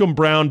 Malcolm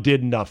Brown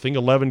did nothing,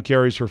 11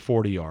 carries for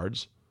 40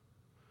 yards.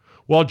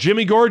 While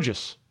Jimmy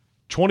Gorgeous,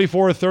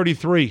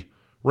 24-33,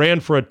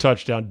 ran for a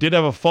touchdown. Did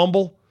have a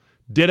fumble,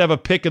 did have a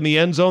pick in the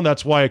end zone.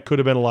 That's why it could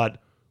have been a lot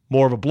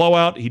more of a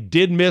blowout. He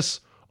did miss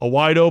a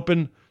wide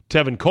open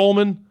Tevin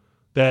Coleman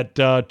that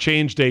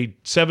changed a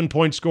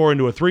 7-point score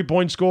into a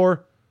 3-point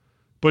score.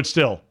 But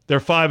still,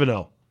 they're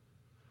 5-0.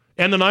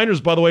 And the Niners,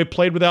 by the way,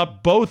 played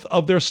without both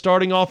of their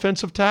starting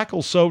offensive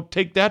tackles, so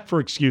take that for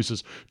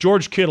excuses.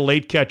 George Kittle,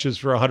 8 catches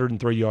for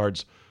 103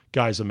 yards.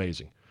 Guy's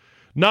amazing.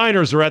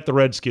 Niners are at the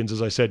Redskins,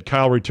 as I said.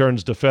 Kyle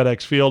returns to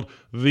FedEx Field.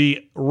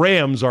 The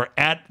Rams are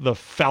at the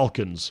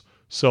Falcons,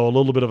 so a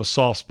little bit of a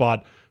soft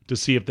spot to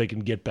see if they can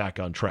get back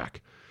on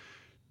track.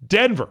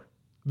 Denver,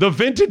 the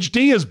vintage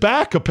D is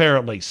back,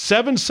 apparently.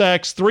 7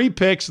 sacks, 3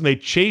 picks, and they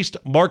chased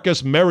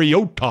Marcus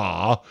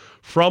Mariota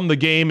from the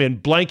game in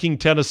blanking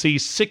Tennessee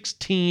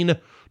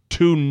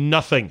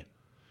 16-0.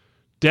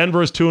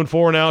 Denver is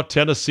 2-4 now.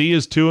 Tennessee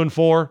is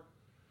 2-4.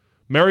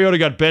 Mariota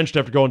got benched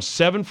after going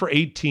 7 for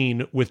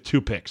 18 with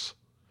 2 picks.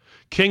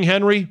 King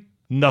Henry,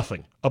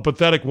 nothing. A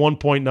pathetic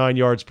 1.9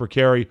 yards per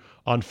carry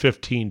on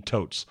 15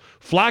 totes.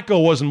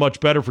 Flacco wasn't much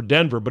better for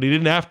Denver, but he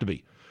didn't have to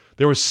be.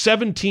 There were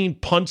 17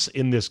 punts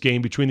in this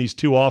game between these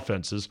two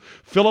offenses.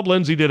 Phillip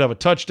Lindsay did have a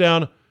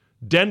touchdown.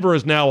 Denver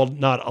is now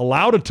not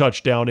allowed a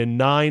touchdown in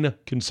 9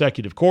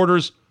 consecutive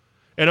quarters.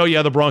 And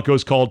the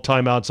Broncos called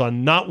timeouts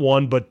on not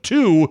 1, but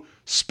 2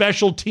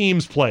 special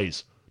teams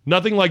plays.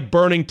 Nothing like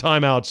burning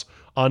timeouts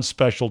on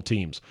special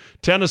teams.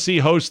 Tennessee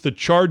hosts the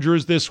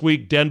Chargers this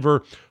week.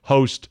 Denver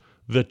hosts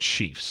the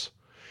Chiefs.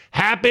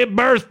 Happy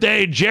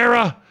birthday,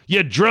 Jera,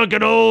 you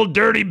drunken old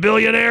dirty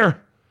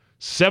billionaire.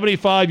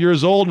 75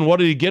 years old, and what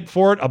did he get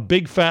for it? A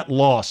big fat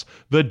loss.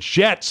 The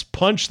Jets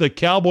punch the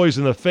Cowboys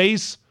in the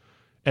face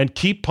and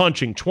keep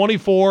punching.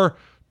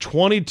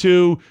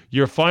 24-22,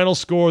 your final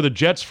score. The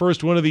Jets'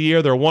 first win of the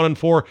year. They're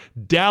 1-4.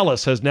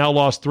 Dallas has now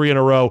lost 3 in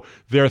a row.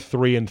 They're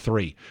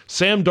 3-3.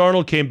 Sam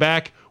Darnold came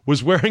back,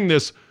 was wearing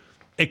this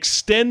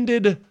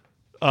extended,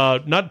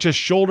 not just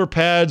shoulder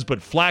pads,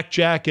 but flak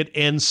jacket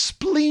and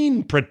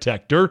spleen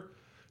protector.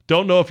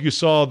 Don't know if you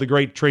saw the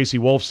great Tracy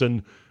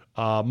Wolfson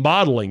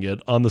modeling it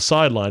on the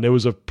sideline. It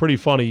was a pretty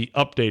funny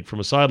update from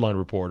a sideline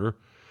reporter.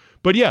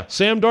 But yeah,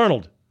 Sam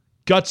Darnold,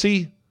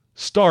 gutsy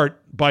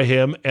start by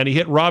him, and he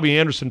hit Robbie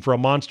Anderson for a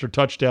monster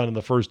touchdown in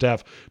the first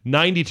half,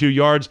 92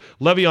 yards.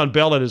 Le'Veon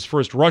Bell had his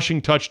first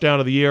rushing touchdown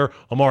of the year.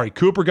 Amari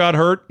Cooper got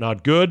hurt,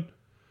 not good.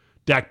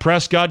 Dak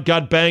Prescott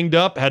got banged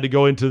up, had to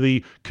go into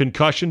the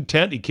concussion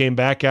tent. He came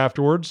back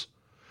afterwards.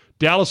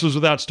 Dallas was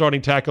without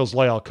starting tackles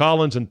La'el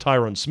Collins and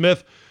Tyron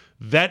Smith.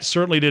 That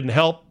certainly didn't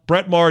help.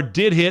 Brett Maher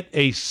did hit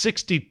a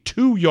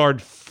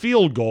 62-yard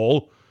field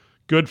goal.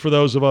 Good for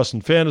those of us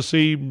in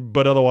fantasy,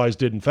 but otherwise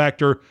didn't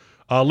factor.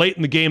 Late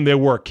in the game, there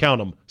were, count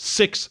them,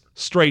 6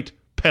 straight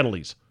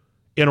penalties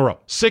in a row.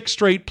 6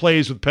 straight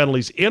plays with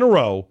penalties in a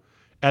row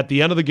at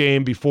the end of the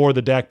game before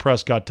the Dak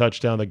Prescott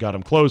touchdown that got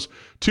him close.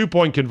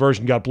 2-point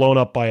conversion got blown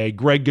up by a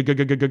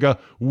Greg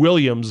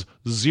Williams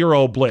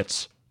zero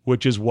blitz,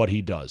 which is what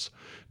he does.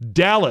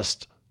 Dallas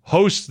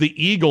hosts the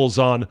Eagles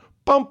on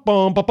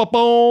Sunday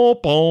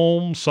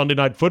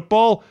Night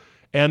Football,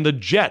 and the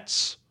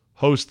Jets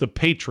host the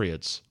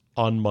Patriots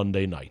on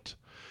Monday night.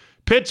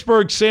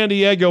 Pittsburgh, San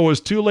Diego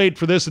was too late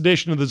for this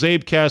edition of the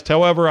CzabeCast.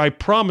 However, I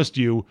promised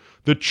you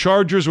the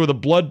Chargers were the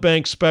blood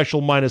bank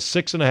special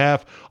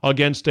 -6.5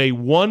 against a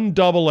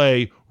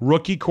 1AA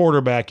rookie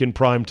quarterback in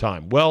prime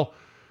time. Well,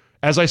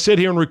 as I sit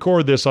here and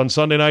record this on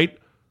Sunday night,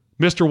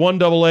 Mr.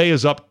 1AA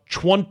is up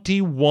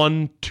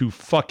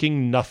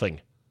 21-0.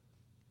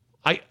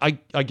 I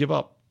give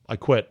up. I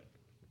quit.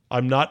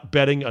 I'm not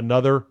betting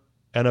another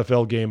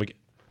NFL game again.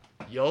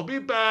 You'll be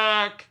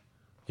back.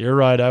 You're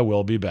right, I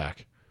will be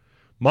back.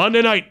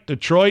 Monday night,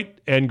 Detroit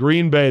and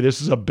Green Bay.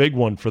 This is a big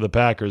one for the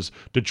Packers.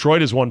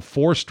 Detroit has won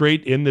 4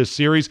 straight in this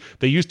series.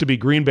 They used to be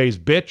Green Bay's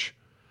bitch,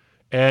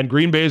 and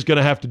Green Bay is going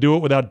to have to do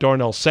it without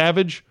Darnell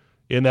Savage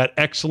in that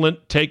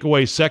excellent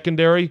takeaway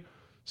secondary.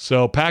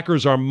 So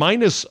Packers are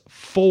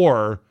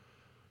 -4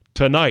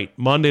 tonight,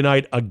 Monday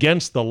night,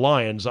 against the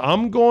Lions.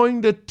 I'm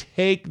going to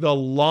take the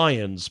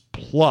Lions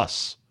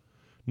plus.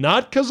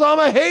 Not because I'm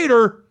a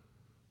hater.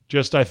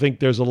 Just I think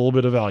there's a little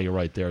bit of value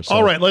right there. So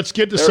all right, let's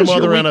get to some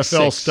other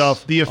NFL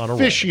stuff. The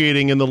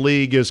officiating in the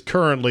league is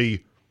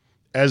currently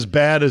as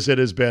bad as it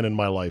has been in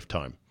my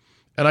lifetime.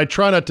 And I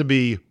try not to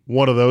be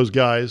one of those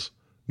guys,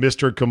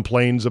 Mr.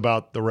 Complains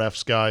about the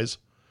refs guys.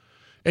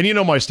 And you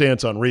know my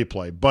stance on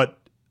replay, but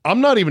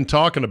I'm not even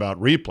talking about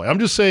replay. I'm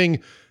just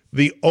saying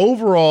the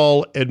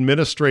overall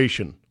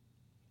administration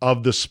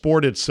of the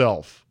sport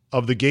itself,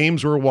 of the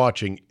games we're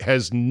watching,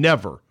 has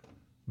never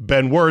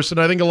been worse.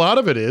 And I think a lot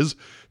of it is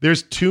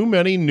there's too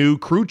many new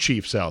crew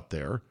chiefs out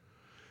there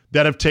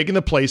that have taken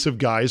the place of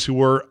guys who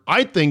were,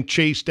 I think,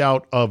 chased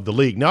out of the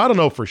league. Now, I don't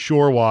know for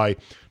sure why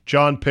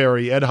John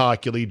Perry, Ed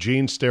Hockley,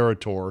 Gene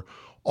Steratore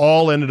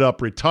all ended up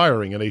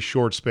retiring in a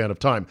short span of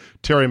time.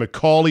 Terry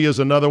McAuley is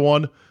another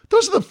one.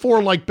 Those are the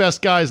 4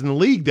 best guys in the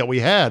league that we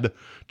had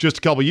just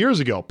a couple years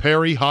ago.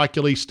 Perry,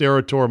 Hockley,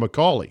 Steratore,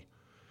 McAuley.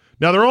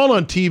 Now, they're all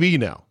on TV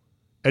now.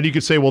 And you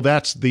could say, well,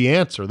 that's the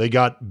answer. They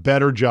got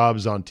better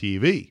jobs on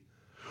TV.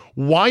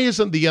 Why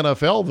isn't the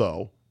NFL,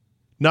 though,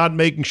 not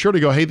making sure to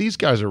go, hey, these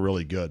guys are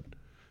really good.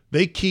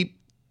 They keep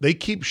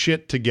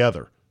shit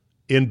together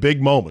in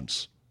big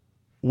moments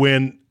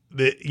when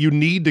you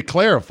need to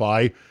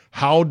clarify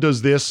how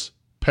does this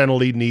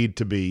penalty need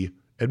to be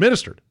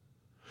administered.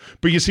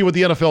 But you see what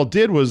the NFL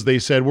did was they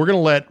said, we're going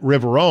to let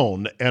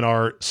Riverone and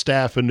our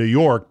staff in New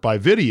York by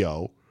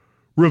video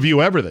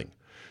review everything.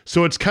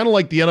 So it's kind of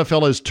like the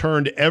NFL has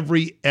turned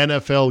every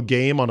NFL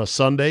game on a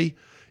Sunday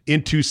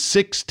into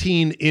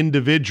 16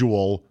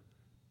 individual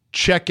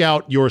check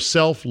out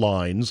yourself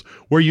lines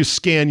where you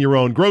scan your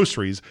own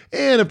groceries.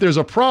 And if there's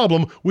a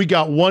problem, we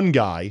got one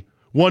guy,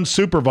 one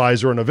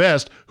supervisor in a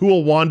vest who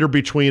will wander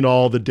between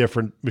all the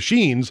different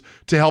machines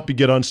to help you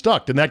get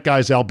unstuck. And that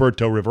guy's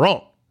Alberto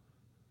Riverone.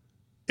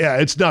 Yeah,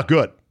 it's not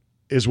good,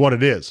 is what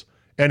it is.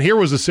 And here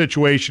was a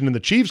situation in the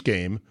Chiefs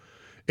game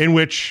in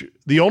which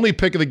the only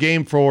pick of the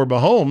game for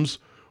Mahomes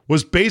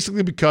was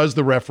basically because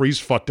the referees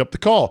fucked up the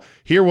call.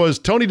 Here was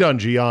Tony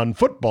Dungy on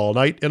Football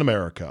Night in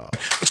America.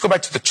 Let's go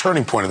back to the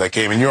turning point of that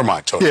game in your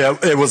mind, Tony. Yeah,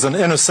 it was an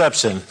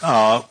interception.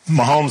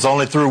 Mahomes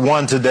only threw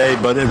 1 today,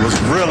 but it was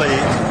really,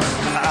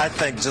 I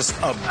think, just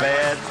a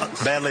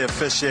badly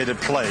officiated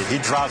play. He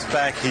drops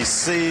back, he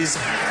sees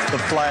the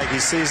flag, he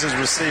sees his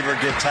receiver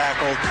get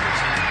tackled,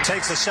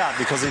 takes a shot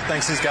because he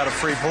thinks he's got a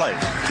free play.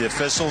 The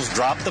officials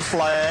drop the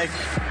flag,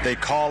 they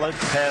call it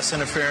pass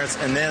interference,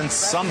 and then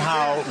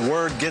somehow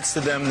word gets to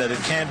them that it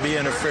can't be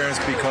interference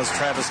because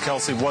Travis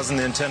Kelce wasn't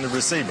the intended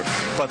receiver.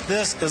 But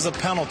this is a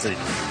penalty.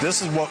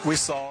 This is what we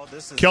saw.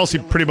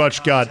 Kelce pretty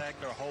much got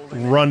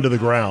run to the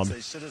ground,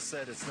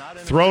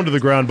 thrown to the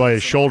ground by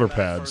his shoulder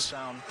pads.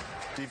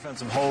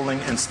 Defensive holding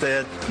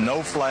instead,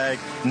 no flag.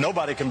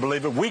 Nobody can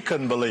believe it. We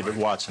couldn't believe it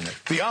watching it.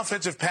 The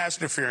offensive pass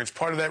interference,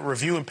 part of that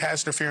review and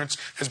pass interference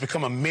has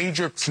become a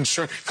major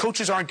concern.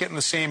 Coaches aren't getting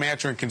the same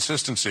answer and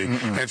consistency.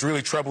 And it's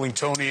really troubling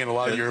Tony and a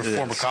lot of your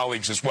former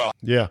colleagues as well.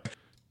 Yeah.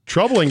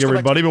 Troubling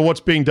everybody, but what's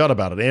being done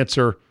about it?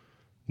 Answer,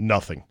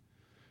 nothing.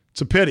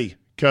 It's a pity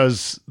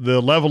because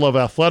the level of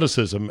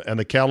athleticism and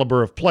the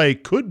caliber of play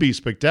could be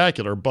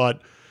spectacular,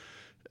 but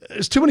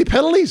there's too many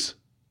penalties.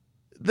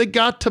 They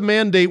got to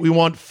mandate we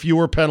want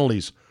fewer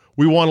penalties.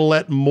 We want to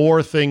let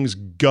more things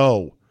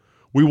go.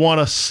 We want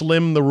to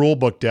slim the rule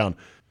book down.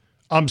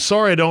 I'm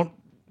sorry I don't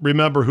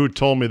remember who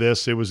told me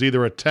this. It was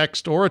either a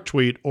text or a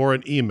tweet or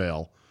an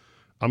email.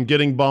 I'm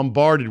getting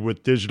bombarded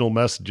with digital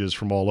messages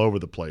from all over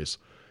the place.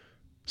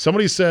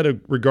 Somebody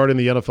said regarding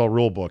the NFL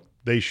rulebook,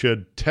 they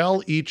should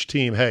tell each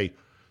team, hey,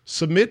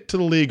 submit to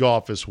the league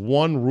office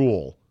one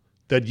rule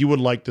that you would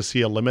like to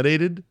see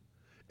eliminated,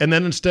 and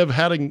then instead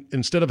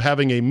of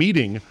having a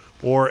meeting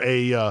or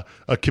a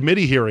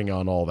committee hearing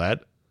on all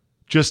that,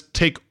 just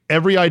take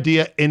every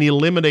idea and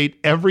eliminate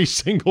every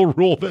single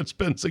rule that's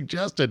been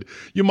suggested.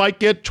 You might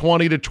get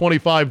 20 to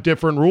 25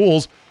 different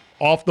rules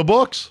off the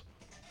books.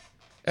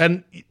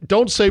 And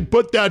don't say,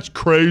 but that's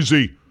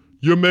crazy.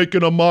 You're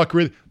making a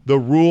mockery. The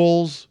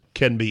rules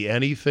can be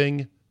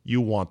anything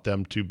you want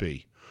them to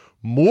be.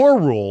 More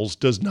rules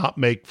does not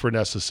make for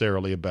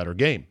necessarily a better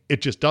game.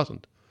 It just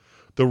doesn't.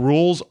 The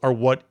rules are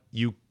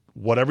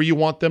whatever you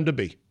want them to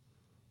be,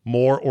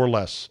 more or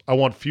less. I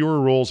want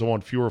fewer rules. I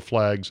want fewer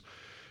flags.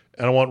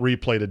 And I want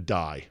replay to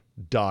die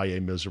a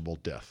miserable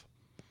death.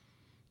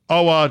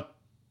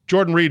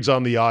 Jordan Reed's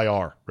on the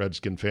IR,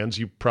 Redskin fans.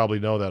 You probably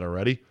know that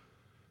already.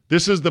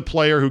 This is the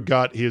player who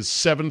got his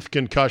 7th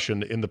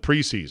concussion in the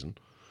preseason,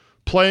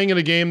 playing in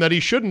a game that he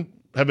shouldn't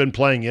have been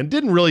playing in,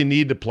 didn't really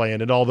need to play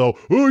in it, although,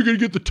 you got to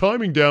get the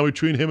timing down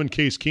between him and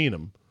Case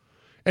Keenum.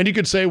 And you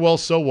could say, well,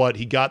 so what?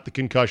 He got the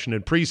concussion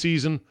in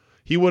preseason.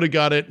 He would have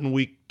got it in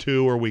week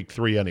 2 or week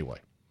 3 anyway.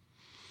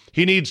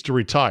 He needs to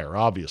retire,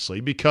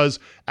 obviously, because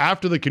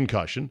after the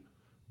concussion,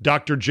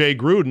 Dr. Jay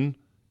Gruden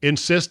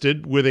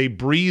insisted with a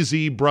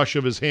breezy brush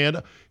of his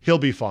hand, he'll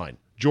be fine.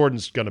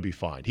 Jordan's going to be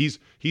fine.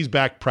 He's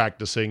back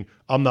practicing.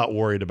 I'm not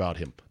worried about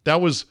him.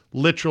 That was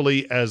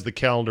literally as the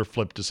calendar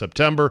flipped to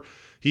September.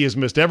 He has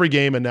missed every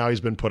game, and now he's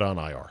been put on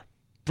IR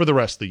for the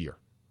rest of the year.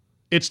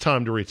 It's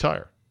time to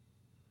retire.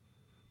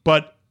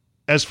 But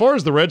as far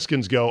as the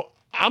Redskins go,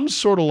 I'm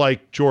sort of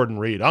like Jordan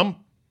Reed.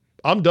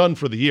 I'm done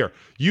for the year.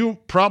 You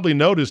probably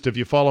noticed if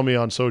you follow me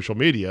on social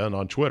media and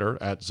on Twitter,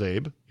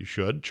 @Zabe, you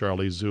should,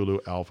 Charlie Zulu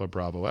Alpha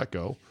Bravo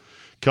Echo.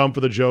 Come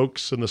for the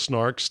jokes and the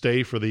snarks,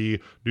 stay for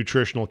the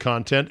nutritional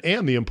content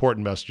and the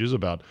important messages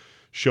about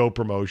show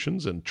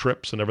promotions and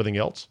trips and everything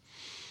else.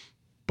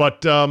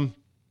 But, I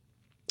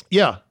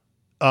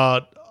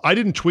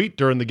didn't tweet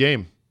during the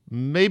game.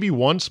 Maybe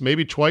once,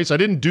 maybe twice. I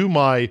didn't do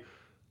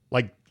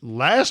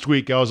last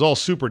week I was all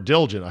super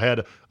diligent. I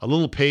had a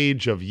little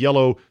page of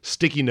yellow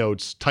sticky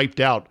notes typed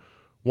out,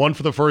 one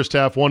for the first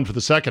half, one for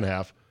the second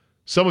half.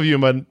 Some of you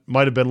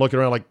might have been looking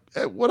around like,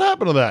 hey, what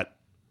happened to that?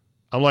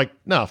 I'm like,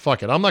 nah,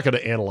 fuck it. I'm not going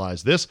to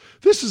analyze this.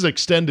 This is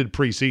extended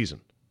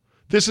preseason.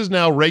 This is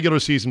now regular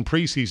season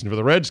preseason for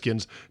the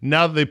Redskins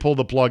now that they pulled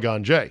the plug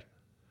on Jay.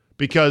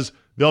 Because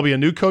there'll be a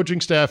new coaching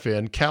staff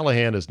in.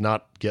 Callahan is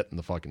not getting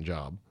the fucking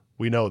job.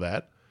 We know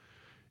that.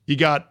 You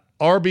got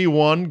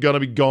RB1 going to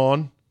be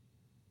gone.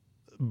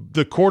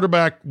 The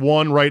quarterback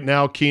 1 right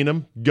now,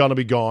 Keenum, going to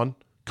be gone.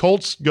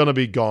 Colt's going to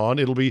be gone.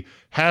 It'll be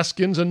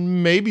Haskins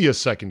and maybe a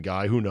second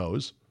guy. Who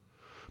knows?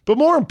 But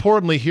more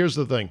importantly, here's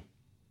the thing.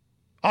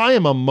 I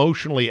am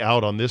emotionally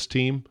out on this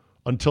team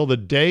until the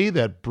day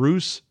that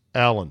Bruce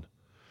Allen,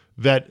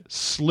 that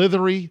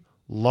slithery,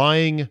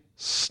 lying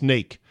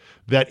snake,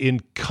 that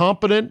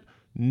incompetent,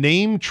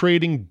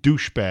 name-trading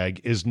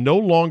douchebag is no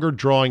longer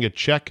drawing a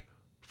check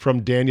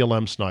from Daniel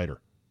M. Snyder.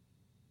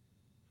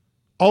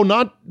 Oh,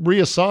 not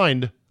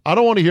reassigned. I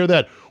don't want to hear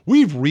that.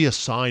 We've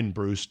reassigned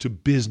Bruce to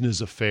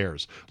business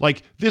affairs.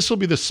 Like, this will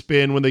be the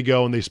spin when they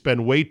go and they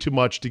spend way too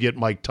much to get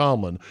Mike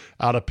Tomlin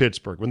out of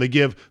Pittsburgh. When they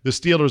give the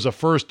Steelers a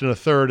first and a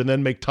third and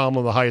then make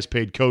Tomlin the highest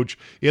paid coach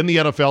in the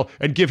NFL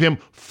and give him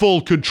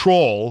full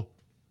control.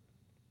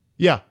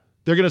 Yeah,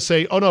 they're going to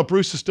say, oh no,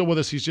 Bruce is still with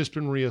us. He's just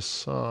been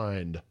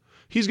reassigned.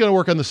 He's going to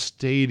work on the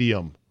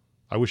stadium.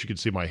 I wish you could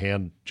see my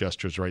hand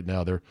gestures right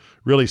now. They're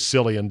really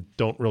silly and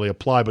don't really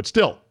apply, but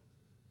still,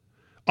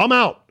 I'm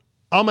out.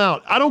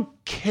 I don't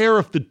care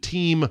if the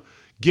team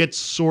gets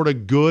sort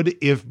of good.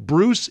 If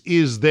Bruce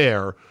is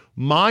there,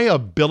 my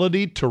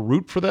ability to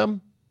root for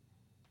them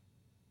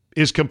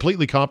is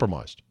completely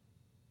compromised.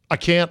 I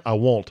can't, I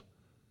won't.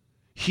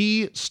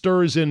 He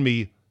stirs in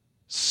me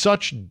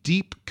such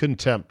deep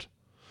contempt,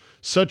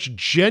 such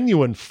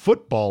genuine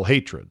football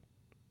hatred.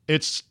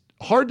 It's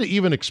hard to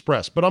even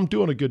express, but I'm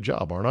doing a good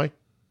job, aren't I?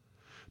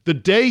 The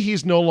day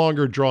he's no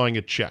longer drawing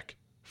a check,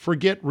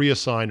 forget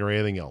reassign or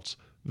anything else.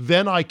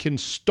 Then I can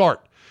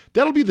start.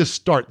 That'll be the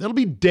start. That'll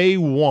be day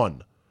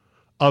one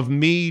of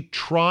me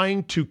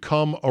trying to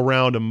come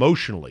around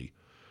emotionally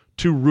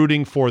to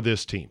rooting for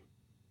this team.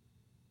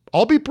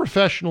 I'll be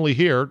professionally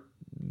here.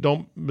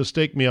 Don't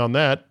mistake me on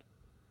that.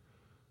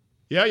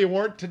 Yeah, you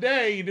weren't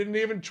today. You didn't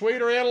even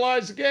tweet or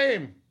analyze the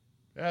game.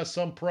 Yeah,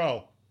 some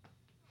pro.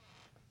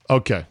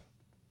 Okay.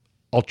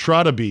 I'll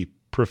try to be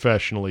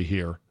professionally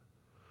here.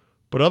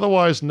 But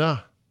otherwise, nah.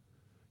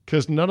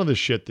 Because none of this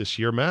shit this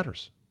year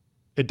matters.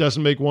 It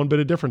doesn't make one bit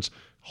of difference.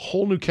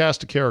 whole new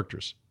cast of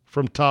characters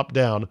from top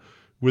down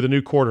with a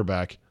new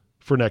quarterback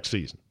for next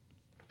season.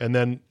 And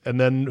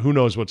then who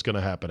knows what's going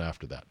to happen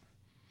after that.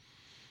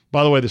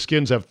 By the way, the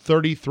Skins have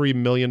 $33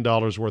 million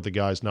worth of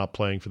guys not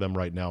playing for them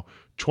right now.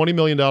 $20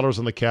 million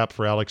on the cap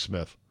for Alex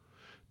Smith.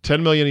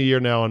 $10 million a year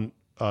now on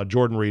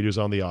Jordan Reed, who's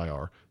on the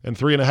IR. And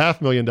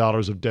 $3.5 million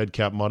of dead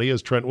cap money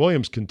as Trent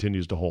Williams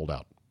continues to hold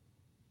out.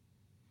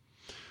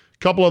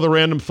 Couple other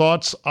random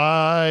thoughts.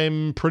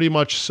 I'm pretty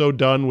much so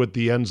done with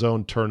the end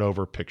zone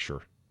turnover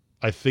picture.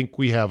 I think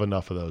we have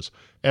enough of those.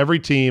 Every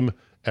team,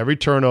 every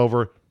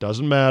turnover,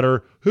 doesn't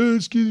matter. Hey,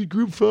 let's get a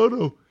group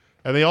photo.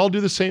 And they all do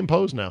the same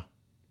pose now.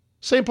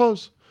 Same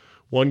pose.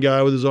 One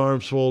guy with his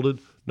arms folded,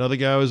 another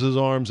guy with his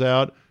arms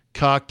out,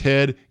 cocked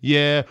head.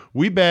 Yeah,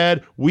 we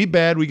bad, we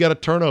got a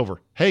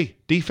turnover. Hey,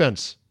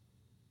 defense,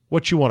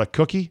 what you want, a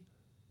cookie?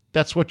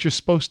 That's what you're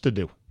supposed to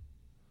do.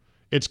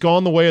 It's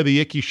gone the way of the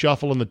Icky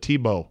Shuffle and the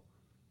Tebowing.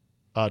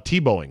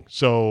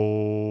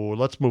 So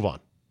let's move on.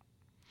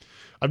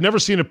 I've never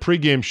seen a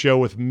pregame show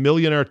with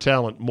millionaire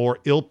talent more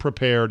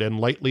ill-prepared and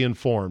lightly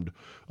informed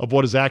of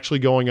what is actually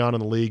going on in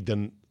the league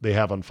than they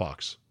have on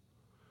Fox.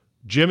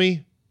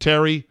 Jimmy,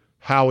 Terry,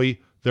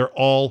 Howie, they're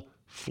all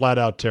flat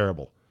out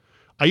terrible.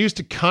 I used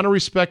to kind of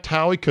respect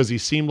Howie because he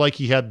seemed like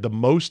he had the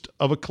most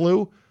of a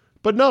clue.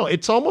 But no,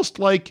 it's almost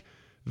like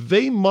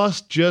they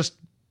must just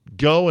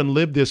go and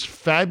live this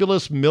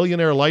fabulous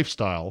millionaire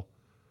lifestyle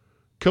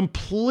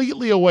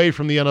completely away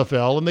from the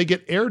NFL, and they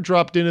get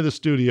airdropped into the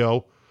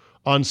studio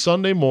on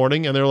Sunday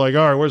morning, and they're like,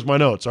 all right, where's my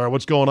notes? All right,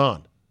 what's going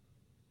on?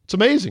 It's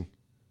amazing.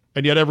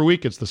 And yet every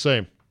week it's the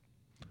same.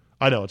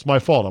 I know, it's my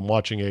fault. I'm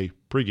watching a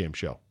pregame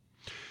show.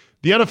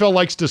 The NFL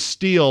likes to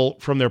steal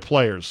from their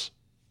players.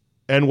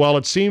 And while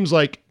it seems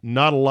like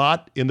not a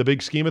lot in the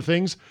big scheme of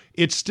things,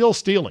 it's still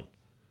stealing.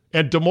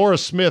 And DeMaurice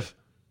Smith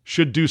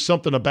should do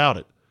something about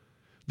it.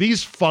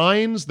 These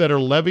fines that are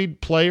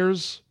levied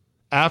players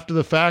after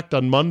the fact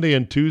on Monday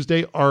and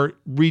Tuesday are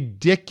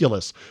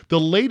ridiculous. The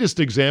latest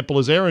example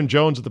is Aaron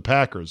Jones of the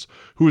Packers,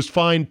 who was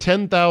fined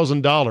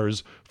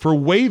 $10,000 for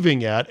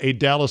waving at a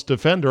Dallas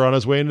defender on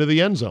his way into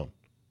the end zone.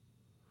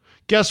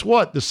 Guess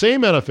what? The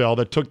same NFL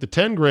that took the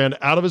 $10,000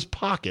 out of his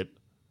pocket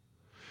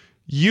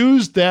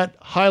used that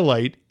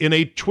highlight in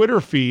a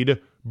Twitter feed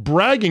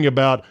bragging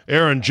about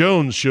Aaron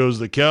Jones shows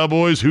the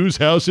Cowboys whose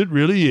house it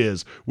really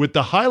is, with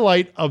the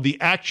highlight of the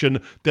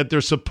action that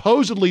they're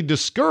supposedly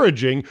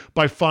discouraging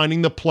by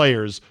finding the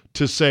players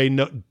to say,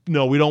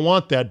 no, we don't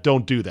want that,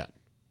 don't do that.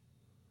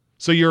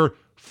 So you're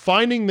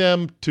finding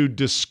them to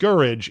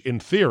discourage in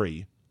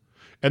theory,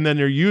 and then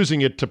they're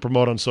using it to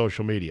promote on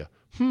social media.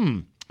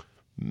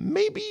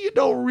 Maybe you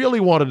don't really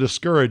want to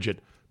discourage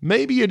it.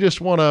 Maybe you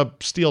just want to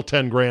steal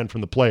 $10,000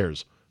 from the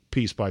players,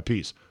 piece by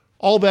piece.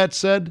 All that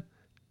said,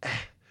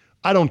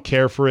 I don't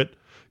care for it.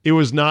 It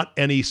was not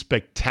any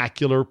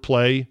spectacular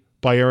play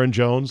by Aaron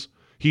Jones.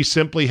 He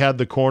simply had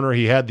the corner.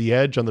 He had the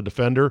edge on the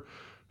defender,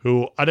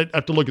 who I didn't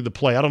have to look at the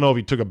play. I don't know if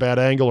he took a bad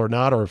angle or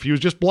not, or if he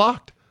was just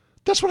blocked.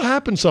 That's what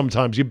happens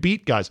sometimes. You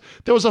beat guys.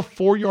 There was a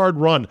 4-yard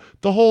run.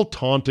 The whole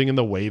taunting and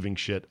the waving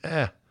shit.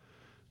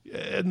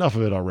 Enough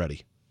of it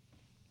already.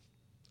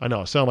 I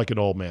know, I sound like an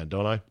old man,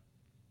 don't I?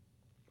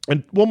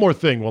 And one more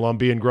thing while I'm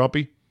being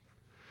grumpy.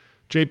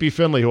 JP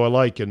Finley, who I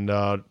like and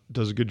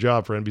does a good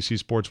job for NBC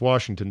Sports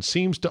Washington,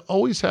 seems to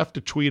always have to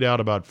tweet out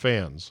about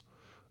fans,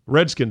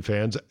 Redskin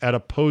fans, at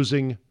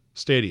opposing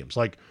stadiums.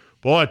 Like,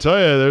 boy, I tell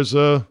you, there's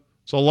a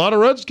lot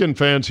of Redskin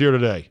fans here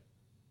today.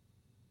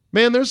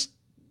 Man, there's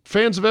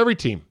fans of every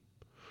team.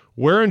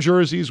 Wearing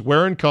jerseys,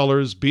 wearing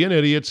colors, being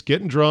idiots,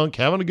 getting drunk,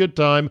 having a good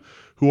time,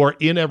 who are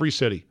in every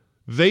city.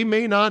 They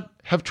may not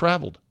have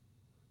traveled.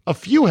 A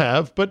few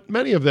have, but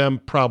many of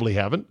them probably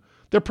haven't.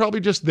 They're probably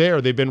just there.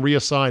 They've been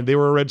reassigned. They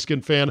were a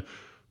Redskin fan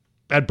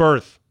at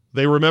birth.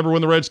 They remember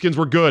when the Redskins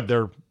were good.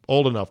 They're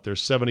old enough. They're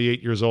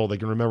 78 years old. They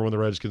can remember when the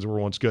Redskins were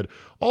once good.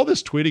 All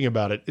this tweeting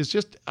about it is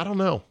just, I don't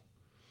know.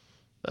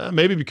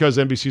 Maybe because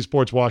NBC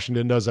Sports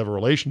Washington does have a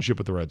relationship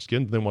with the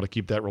Redskins. They want to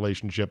keep that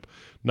relationship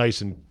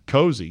nice and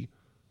cozy,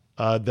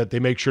 that they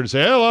make sure to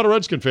say, hey, a lot of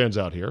Redskin fans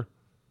out here.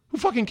 Who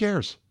fucking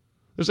cares?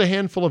 There's a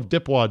handful of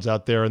dipwads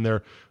out there in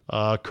their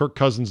Kirk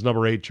Cousins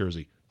number 8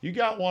 jersey. You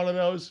got one of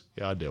those?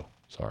 Yeah, I do.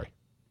 Sorry.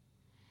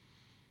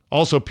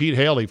 Also, Pete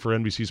Haley for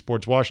NBC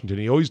Sports Washington.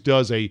 He always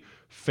does a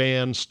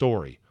fan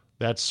story.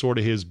 That's sort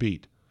of his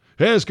beat.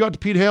 Hey, it's got to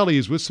Pete Haley.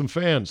 He's with some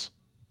fans.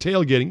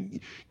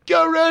 Tailgating.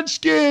 Go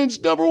Redskins,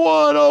 number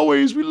 1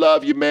 always. We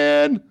love you,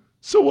 man.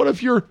 So what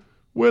if you're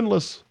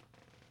winless?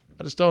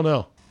 I just don't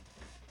know.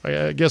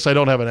 I guess I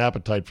don't have an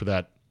appetite for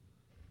that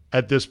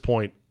at this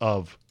point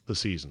of the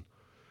season.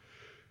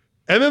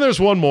 And then there's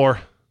one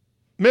more.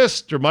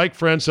 Mr. Mike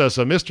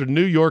Francesa, Mr.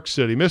 New York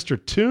City,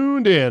 Mr.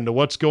 Tuned in to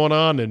what's going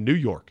on in New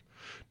York.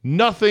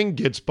 Nothing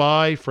gets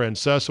by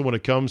Francesa when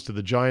it comes to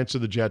the Giants or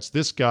the Jets.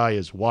 This guy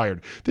is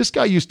wired. This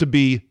guy used to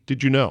be,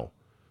 did you know,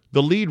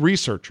 the lead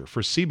researcher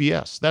for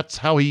CBS. That's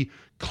how he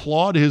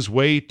clawed his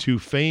way to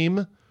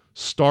fame,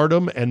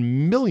 stardom,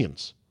 and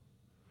millions.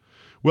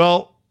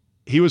 Well,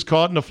 he was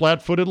caught in a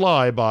flat-footed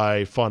lie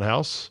by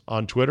Funhouse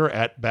on Twitter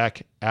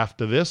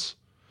 @BackAfterThis.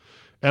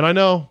 And I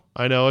know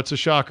it's a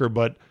shocker,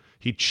 but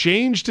he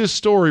changed his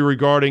story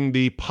regarding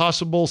the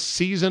possible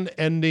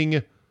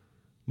season-ending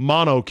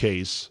mono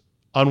case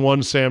on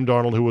one Sam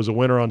Darnold, who was a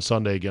winner on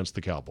Sunday against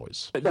the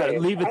Cowboys.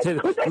 Leave it to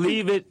the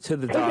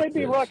doctors. Could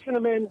they be rushing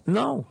him in?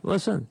 No,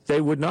 listen. They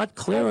would not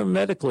clear him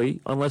medically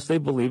unless they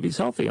believe he's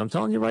healthy. I'm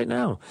telling you right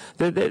now.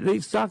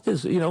 These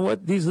doctors, you know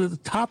what? These are the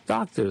top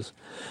doctors.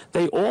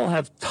 They all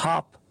have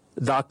top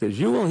doctors.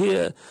 You will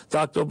hear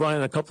Dr. O'Brien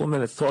in a couple of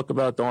minutes talk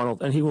about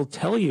Darnold, and he will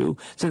tell you,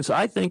 since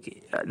I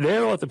think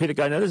their orthopedic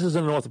guy, now this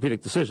isn't an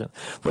orthopedic decision,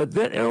 but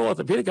their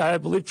orthopedic guy, I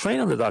believe, trained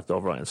under Dr.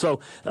 O'Brien.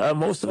 So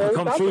most of them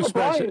come through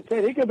special. O'Brien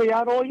said he could be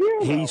out all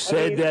year. He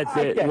said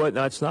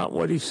that's not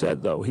what he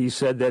said, though. He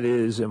said that it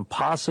is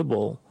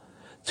impossible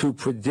to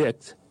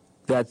predict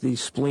that the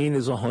spleen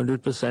is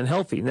 100%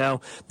 healthy.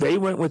 Now, they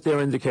went with their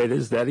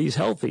indicators that he's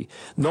healthy.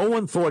 No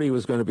one thought he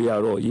was going to be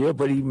out all year,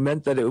 but he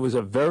meant that it was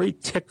a very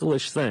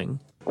ticklish thing.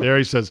 There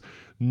he says,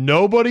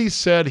 nobody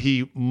said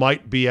he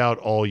might be out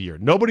all year.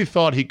 Nobody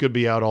thought he could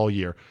be out all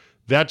year.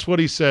 That's what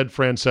he said,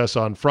 Francesa,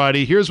 on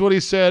Friday. Here's what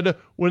he said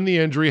when the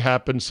injury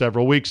happened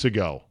several weeks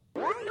ago.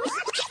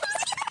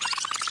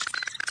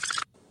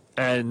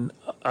 And,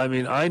 I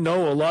mean, I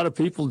know a lot of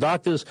people,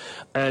 doctors,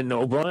 and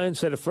O'Brien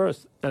said it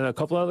first, and a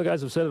couple other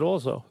guys have said it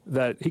also,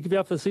 that he could be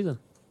out for the season.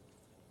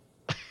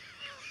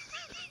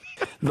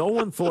 No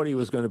one thought he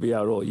was going to be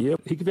out all year.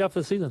 He could be out for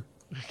the season.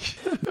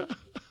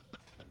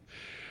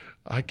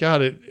 I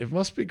got it. It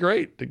must be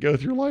great to go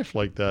through life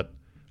like that.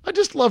 I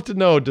just love to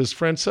know, does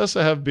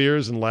Francesa have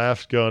beers and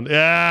laughs going,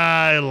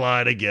 I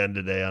lied again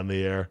today on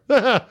the air.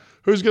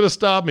 Who's going to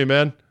stop me,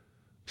 man?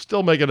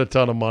 Still making a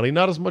ton of money.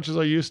 Not as much as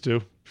I used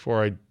to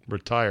before I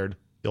retired.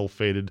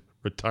 Ill-fated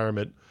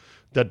retirement.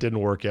 That didn't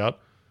work out.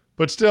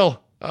 But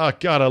still, oh,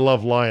 God, I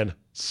love lying.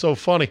 It's so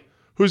funny.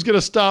 Who's going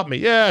to stop me?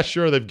 Yeah,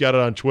 sure, they've got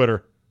it on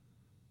Twitter.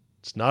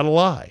 It's not a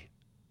lie,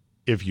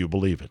 if you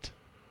believe it.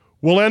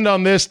 We'll end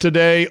on this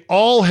today.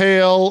 All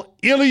hail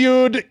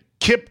Eliud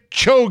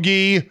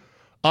Kipchoge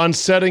on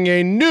setting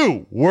a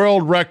new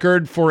world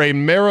record for a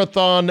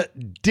marathon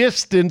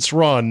distance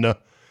run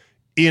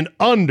in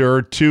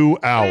under 2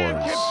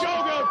 hours.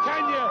 Kipchoge of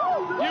Kenya,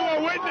 you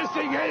are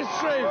witnessing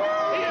history.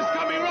 He is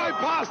coming right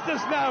past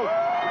us now.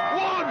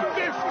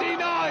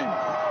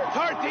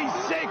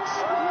 1:59:36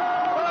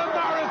 for a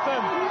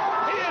marathon.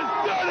 He has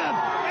done it.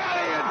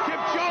 Eliud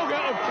Kipchoge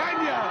of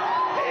Kenya.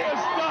 He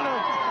has done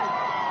it.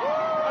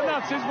 And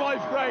that's his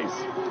wife, Grace.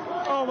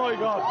 Oh, my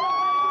God.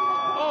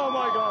 Oh,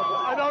 my God.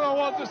 I don't know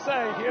what to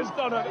say. He has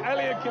done it.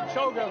 Eliud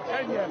Kipchoge of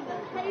Kenya.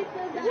 He's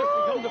just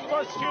become the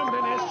first human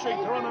in history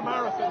to run a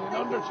marathon in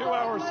under 2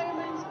 hours.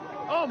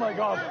 Oh, my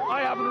God.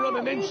 I haven't run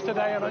an inch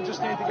today, and I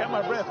just need to get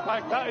my breath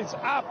back. That is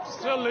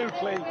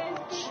absolutely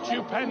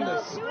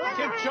stupendous.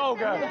 Kipchoge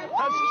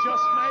has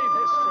just made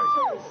history.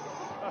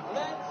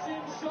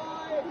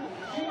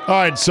 All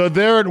right, so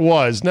there it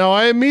was. Now,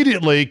 I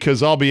immediately,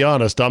 because I'll be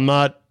honest, I'm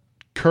not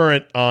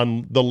current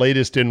on the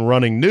latest in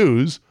running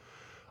news,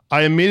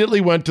 I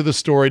immediately went to the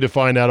story to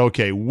find out,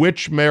 okay,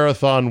 which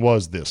marathon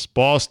was this?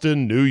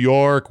 Boston, New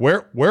York,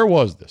 where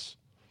was this?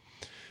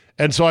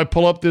 And so I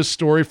pull up this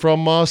story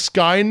from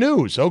Sky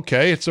News.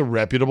 Okay, it's a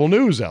reputable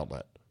news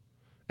outlet.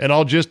 And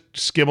I'll just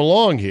skim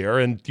along here,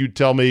 and you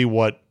tell me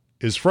what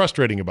is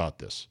frustrating about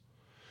this.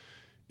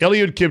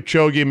 Eliud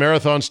Kipchoge,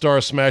 marathon star,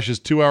 smashes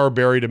 2-hour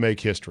barrier to make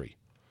history.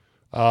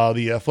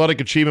 The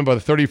athletic achievement by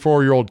the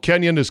 34-year-old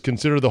Kenyan is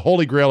considered the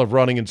holy grail of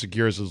running and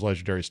secures his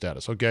legendary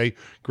status. Okay,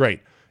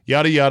 great.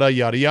 Yada, yada,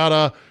 yada,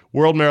 yada.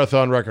 World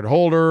marathon record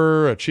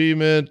holder,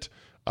 achievement.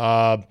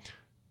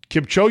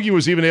 Kipchoge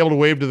was even able to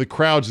wave to the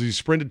crowds as he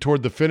sprinted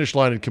toward the finish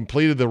line and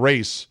completed the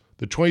race,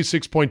 the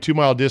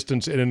 26.2-mile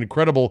distance, in an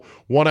incredible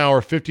 1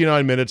 hour,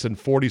 59 minutes, and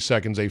 40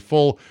 seconds, a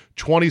full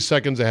 20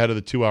 seconds ahead of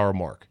the 2-hour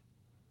mark.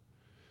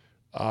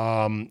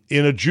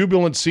 In a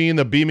jubilant scene,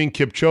 the beaming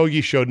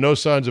Kipchoge showed no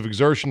signs of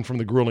exertion from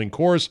the grueling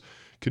course,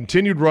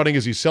 continued running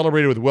as he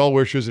celebrated with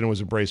well-wishers, and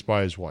was embraced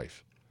by his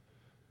wife.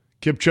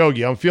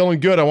 Kipchoge, I'm feeling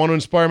good. I want to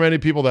inspire many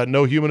people that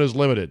no human is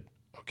limited.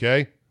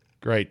 Okay?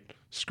 Great.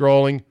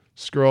 Scrolling.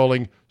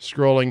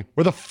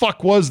 Where the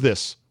fuck was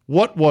this?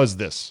 What was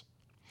this?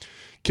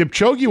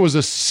 Kipchoge was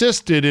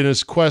assisted in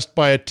his quest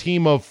by a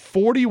team of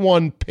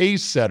 41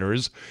 pace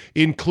setters,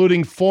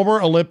 including former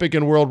Olympic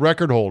and world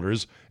record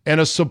holders, and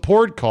a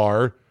support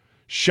car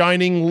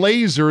shining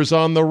lasers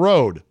on the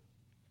road.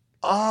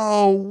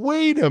 Oh,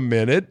 wait a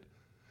minute.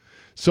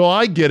 So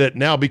I get it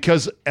now,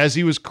 because as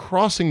he was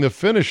crossing the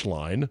finish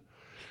line,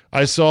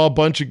 I saw a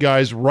bunch of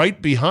guys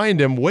right behind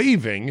him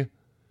waving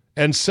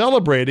and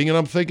celebrating, and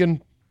I'm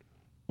thinking,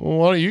 well,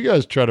 why don't you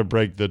guys try to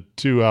break the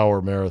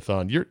 2-hour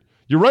marathon? You're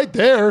right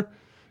there.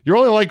 You're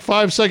only like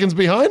 5 seconds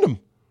behind him.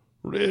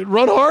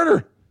 Run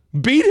harder.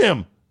 Beat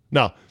him.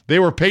 No, they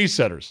were pace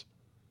setters.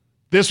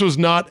 This was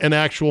not an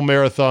actual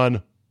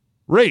marathon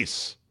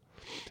race.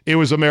 It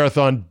was a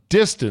marathon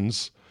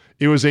distance.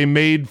 It was a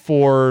made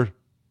for,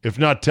 if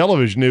not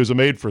television, it was a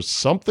made for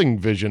something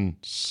vision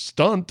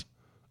stunt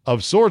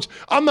of sorts.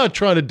 I'm not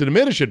trying to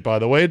diminish it, by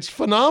the way. It's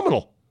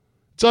phenomenal.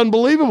 It's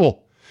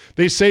unbelievable.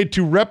 They say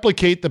to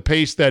replicate the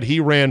pace that he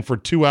ran for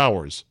 2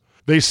 hours.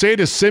 They say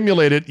to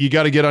simulate it, you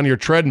got to get on your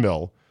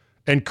treadmill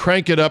and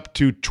crank it up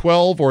to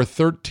 12 or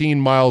 13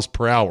 miles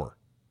per hour.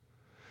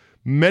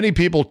 Many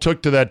people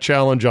took to that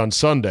challenge on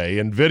Sunday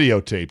and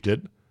videotaped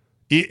it,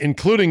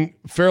 including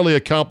fairly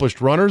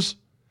accomplished runners.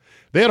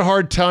 They had a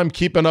hard time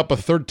keeping up a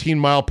 13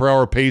 mile per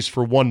hour pace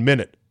for 1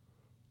 minute,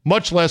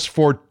 much less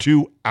for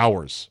 2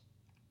 hours.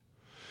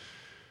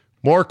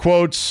 More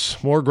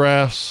quotes, more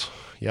graphs,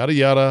 yada,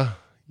 yada,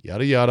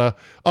 yada, yada.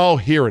 Oh,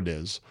 here it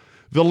is.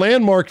 The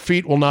landmark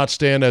feat will not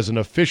stand as an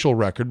official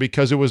record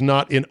because it was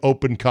not in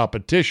open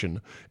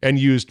competition and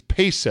used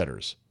pace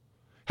setters.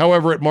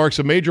 However, it marks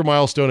a major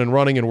milestone in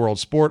running in world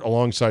sport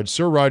alongside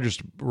Sir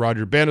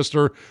Roger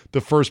Bannister,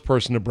 the first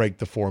person to break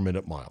the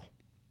 4-minute mile.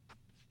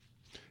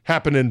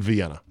 Happened in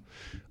Vienna.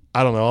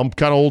 I don't know. I'm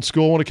kind of old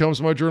school when it comes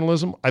to my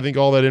journalism. I think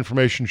all that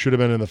information should have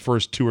been in the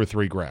first 2 or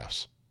 3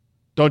 graphs.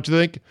 Don't you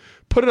think?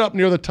 Put it up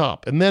near the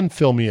top and then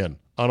fill me in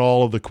on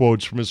all of the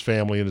quotes from his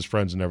family and his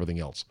friends and everything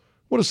else.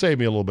 Would have saved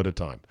me a little bit of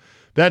time.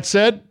 That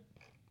said,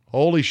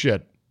 holy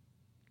shit,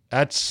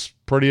 that's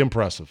pretty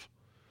impressive.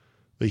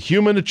 The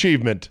human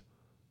achievement,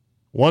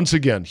 once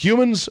again,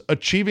 humans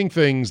achieving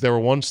things that were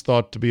once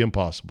thought to be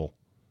impossible.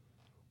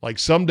 Like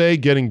someday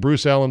getting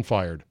Bruce Allen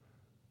fired.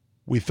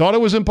 We thought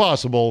it was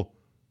impossible.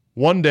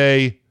 One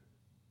day,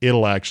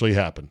 it'll actually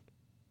happen.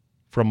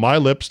 From my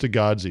lips to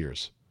God's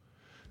ears.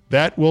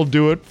 That will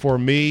do it for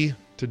me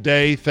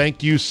today.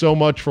 Thank you so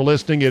much for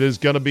listening. It is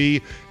going to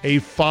be a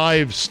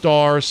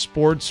 5-star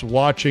sports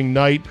watching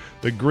night.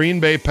 The Green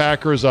Bay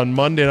Packers on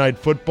Monday Night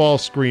Football,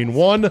 screen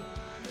 1.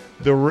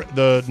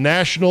 The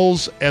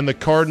Nationals and the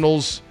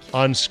Cardinals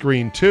on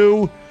screen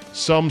 2.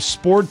 Some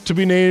sport to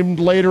be named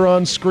later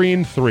on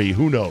screen 3.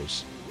 Who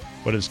knows?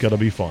 But it's going to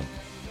be fun.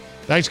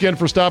 Thanks again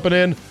for stopping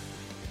in.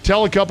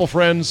 Tell a couple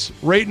friends.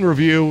 Rate and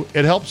review.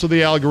 It helps with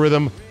the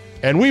algorithm.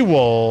 And we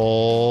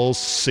will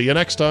see you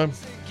next time.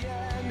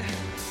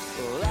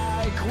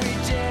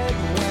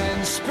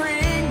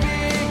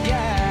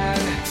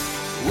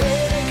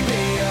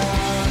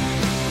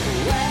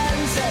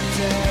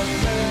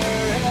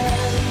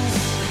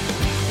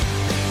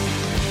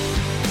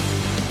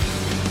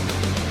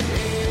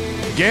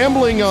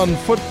 Gambling on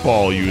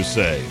football, you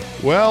say?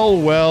 Well,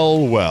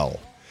 well, well.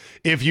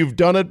 If you've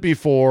done it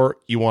before,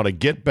 you want to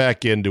get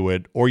back into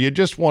it, or you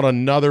just want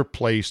another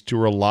place to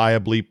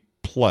reliably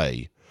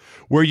play,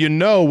 where you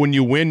know when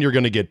you win you're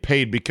going to get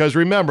paid, because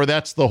remember,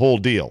 that's the whole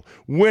deal.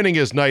 Winning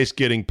is nice,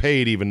 getting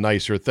paid even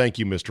nicer. Thank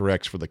you, Mr.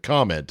 X, for the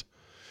comment.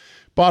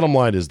 Bottom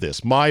line is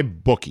this,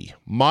 MyBookie,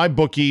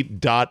 mybookie.ag.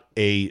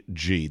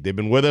 They've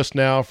been with us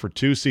now for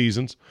 2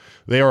 seasons.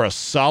 They are a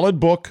solid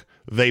book.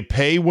 They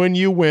pay when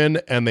you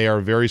win, and they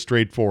are very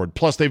straightforward.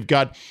 Plus, they've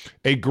got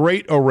a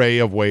great array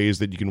of ways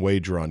that you can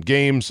wager on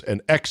games,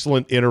 an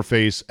excellent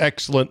interface,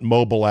 excellent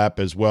mobile app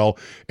as well,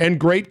 and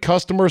great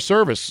customer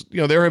service.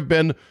 You know, there have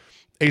been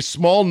a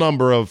small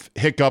number of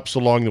hiccups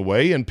along the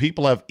way, and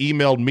people have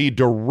emailed me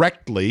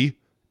directly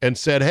and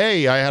said,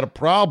 hey, I had a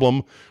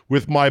problem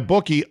with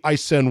MyBookie. I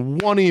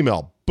send one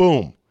email,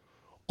 boom,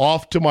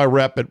 off to my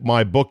rep at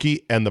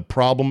MyBookie, and the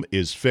problem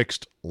is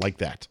fixed like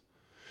that.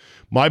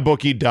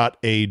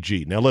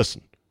 MyBookie.ag. Now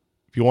listen,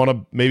 if you want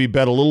to maybe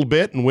bet a little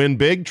bit and win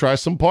big, try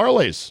some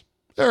parlays.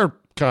 They're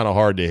kind of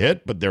hard to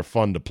hit, but they're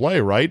fun to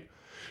play, right?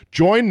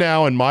 Join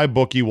now and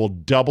MyBookie will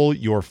double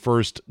your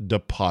first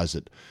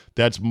deposit.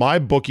 That's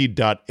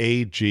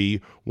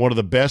MyBookie.ag, one of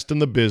the best in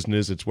the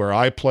business. It's where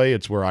I play.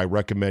 It's where I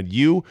recommend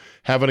you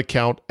have an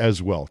account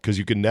as well, because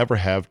you can never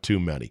have too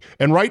many.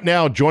 And right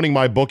now, joining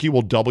MyBookie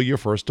will double your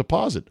first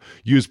deposit.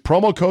 Use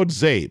promo code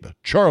ZABE,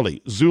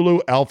 Charlie,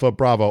 Zulu, Alpha,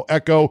 Bravo,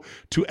 Echo,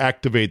 to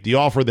activate the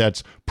offer.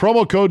 That's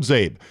promo code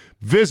ZABE.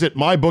 Visit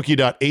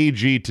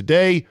MyBookie.ag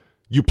today.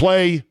 You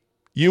play,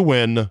 you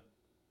win,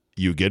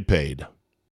 you get paid.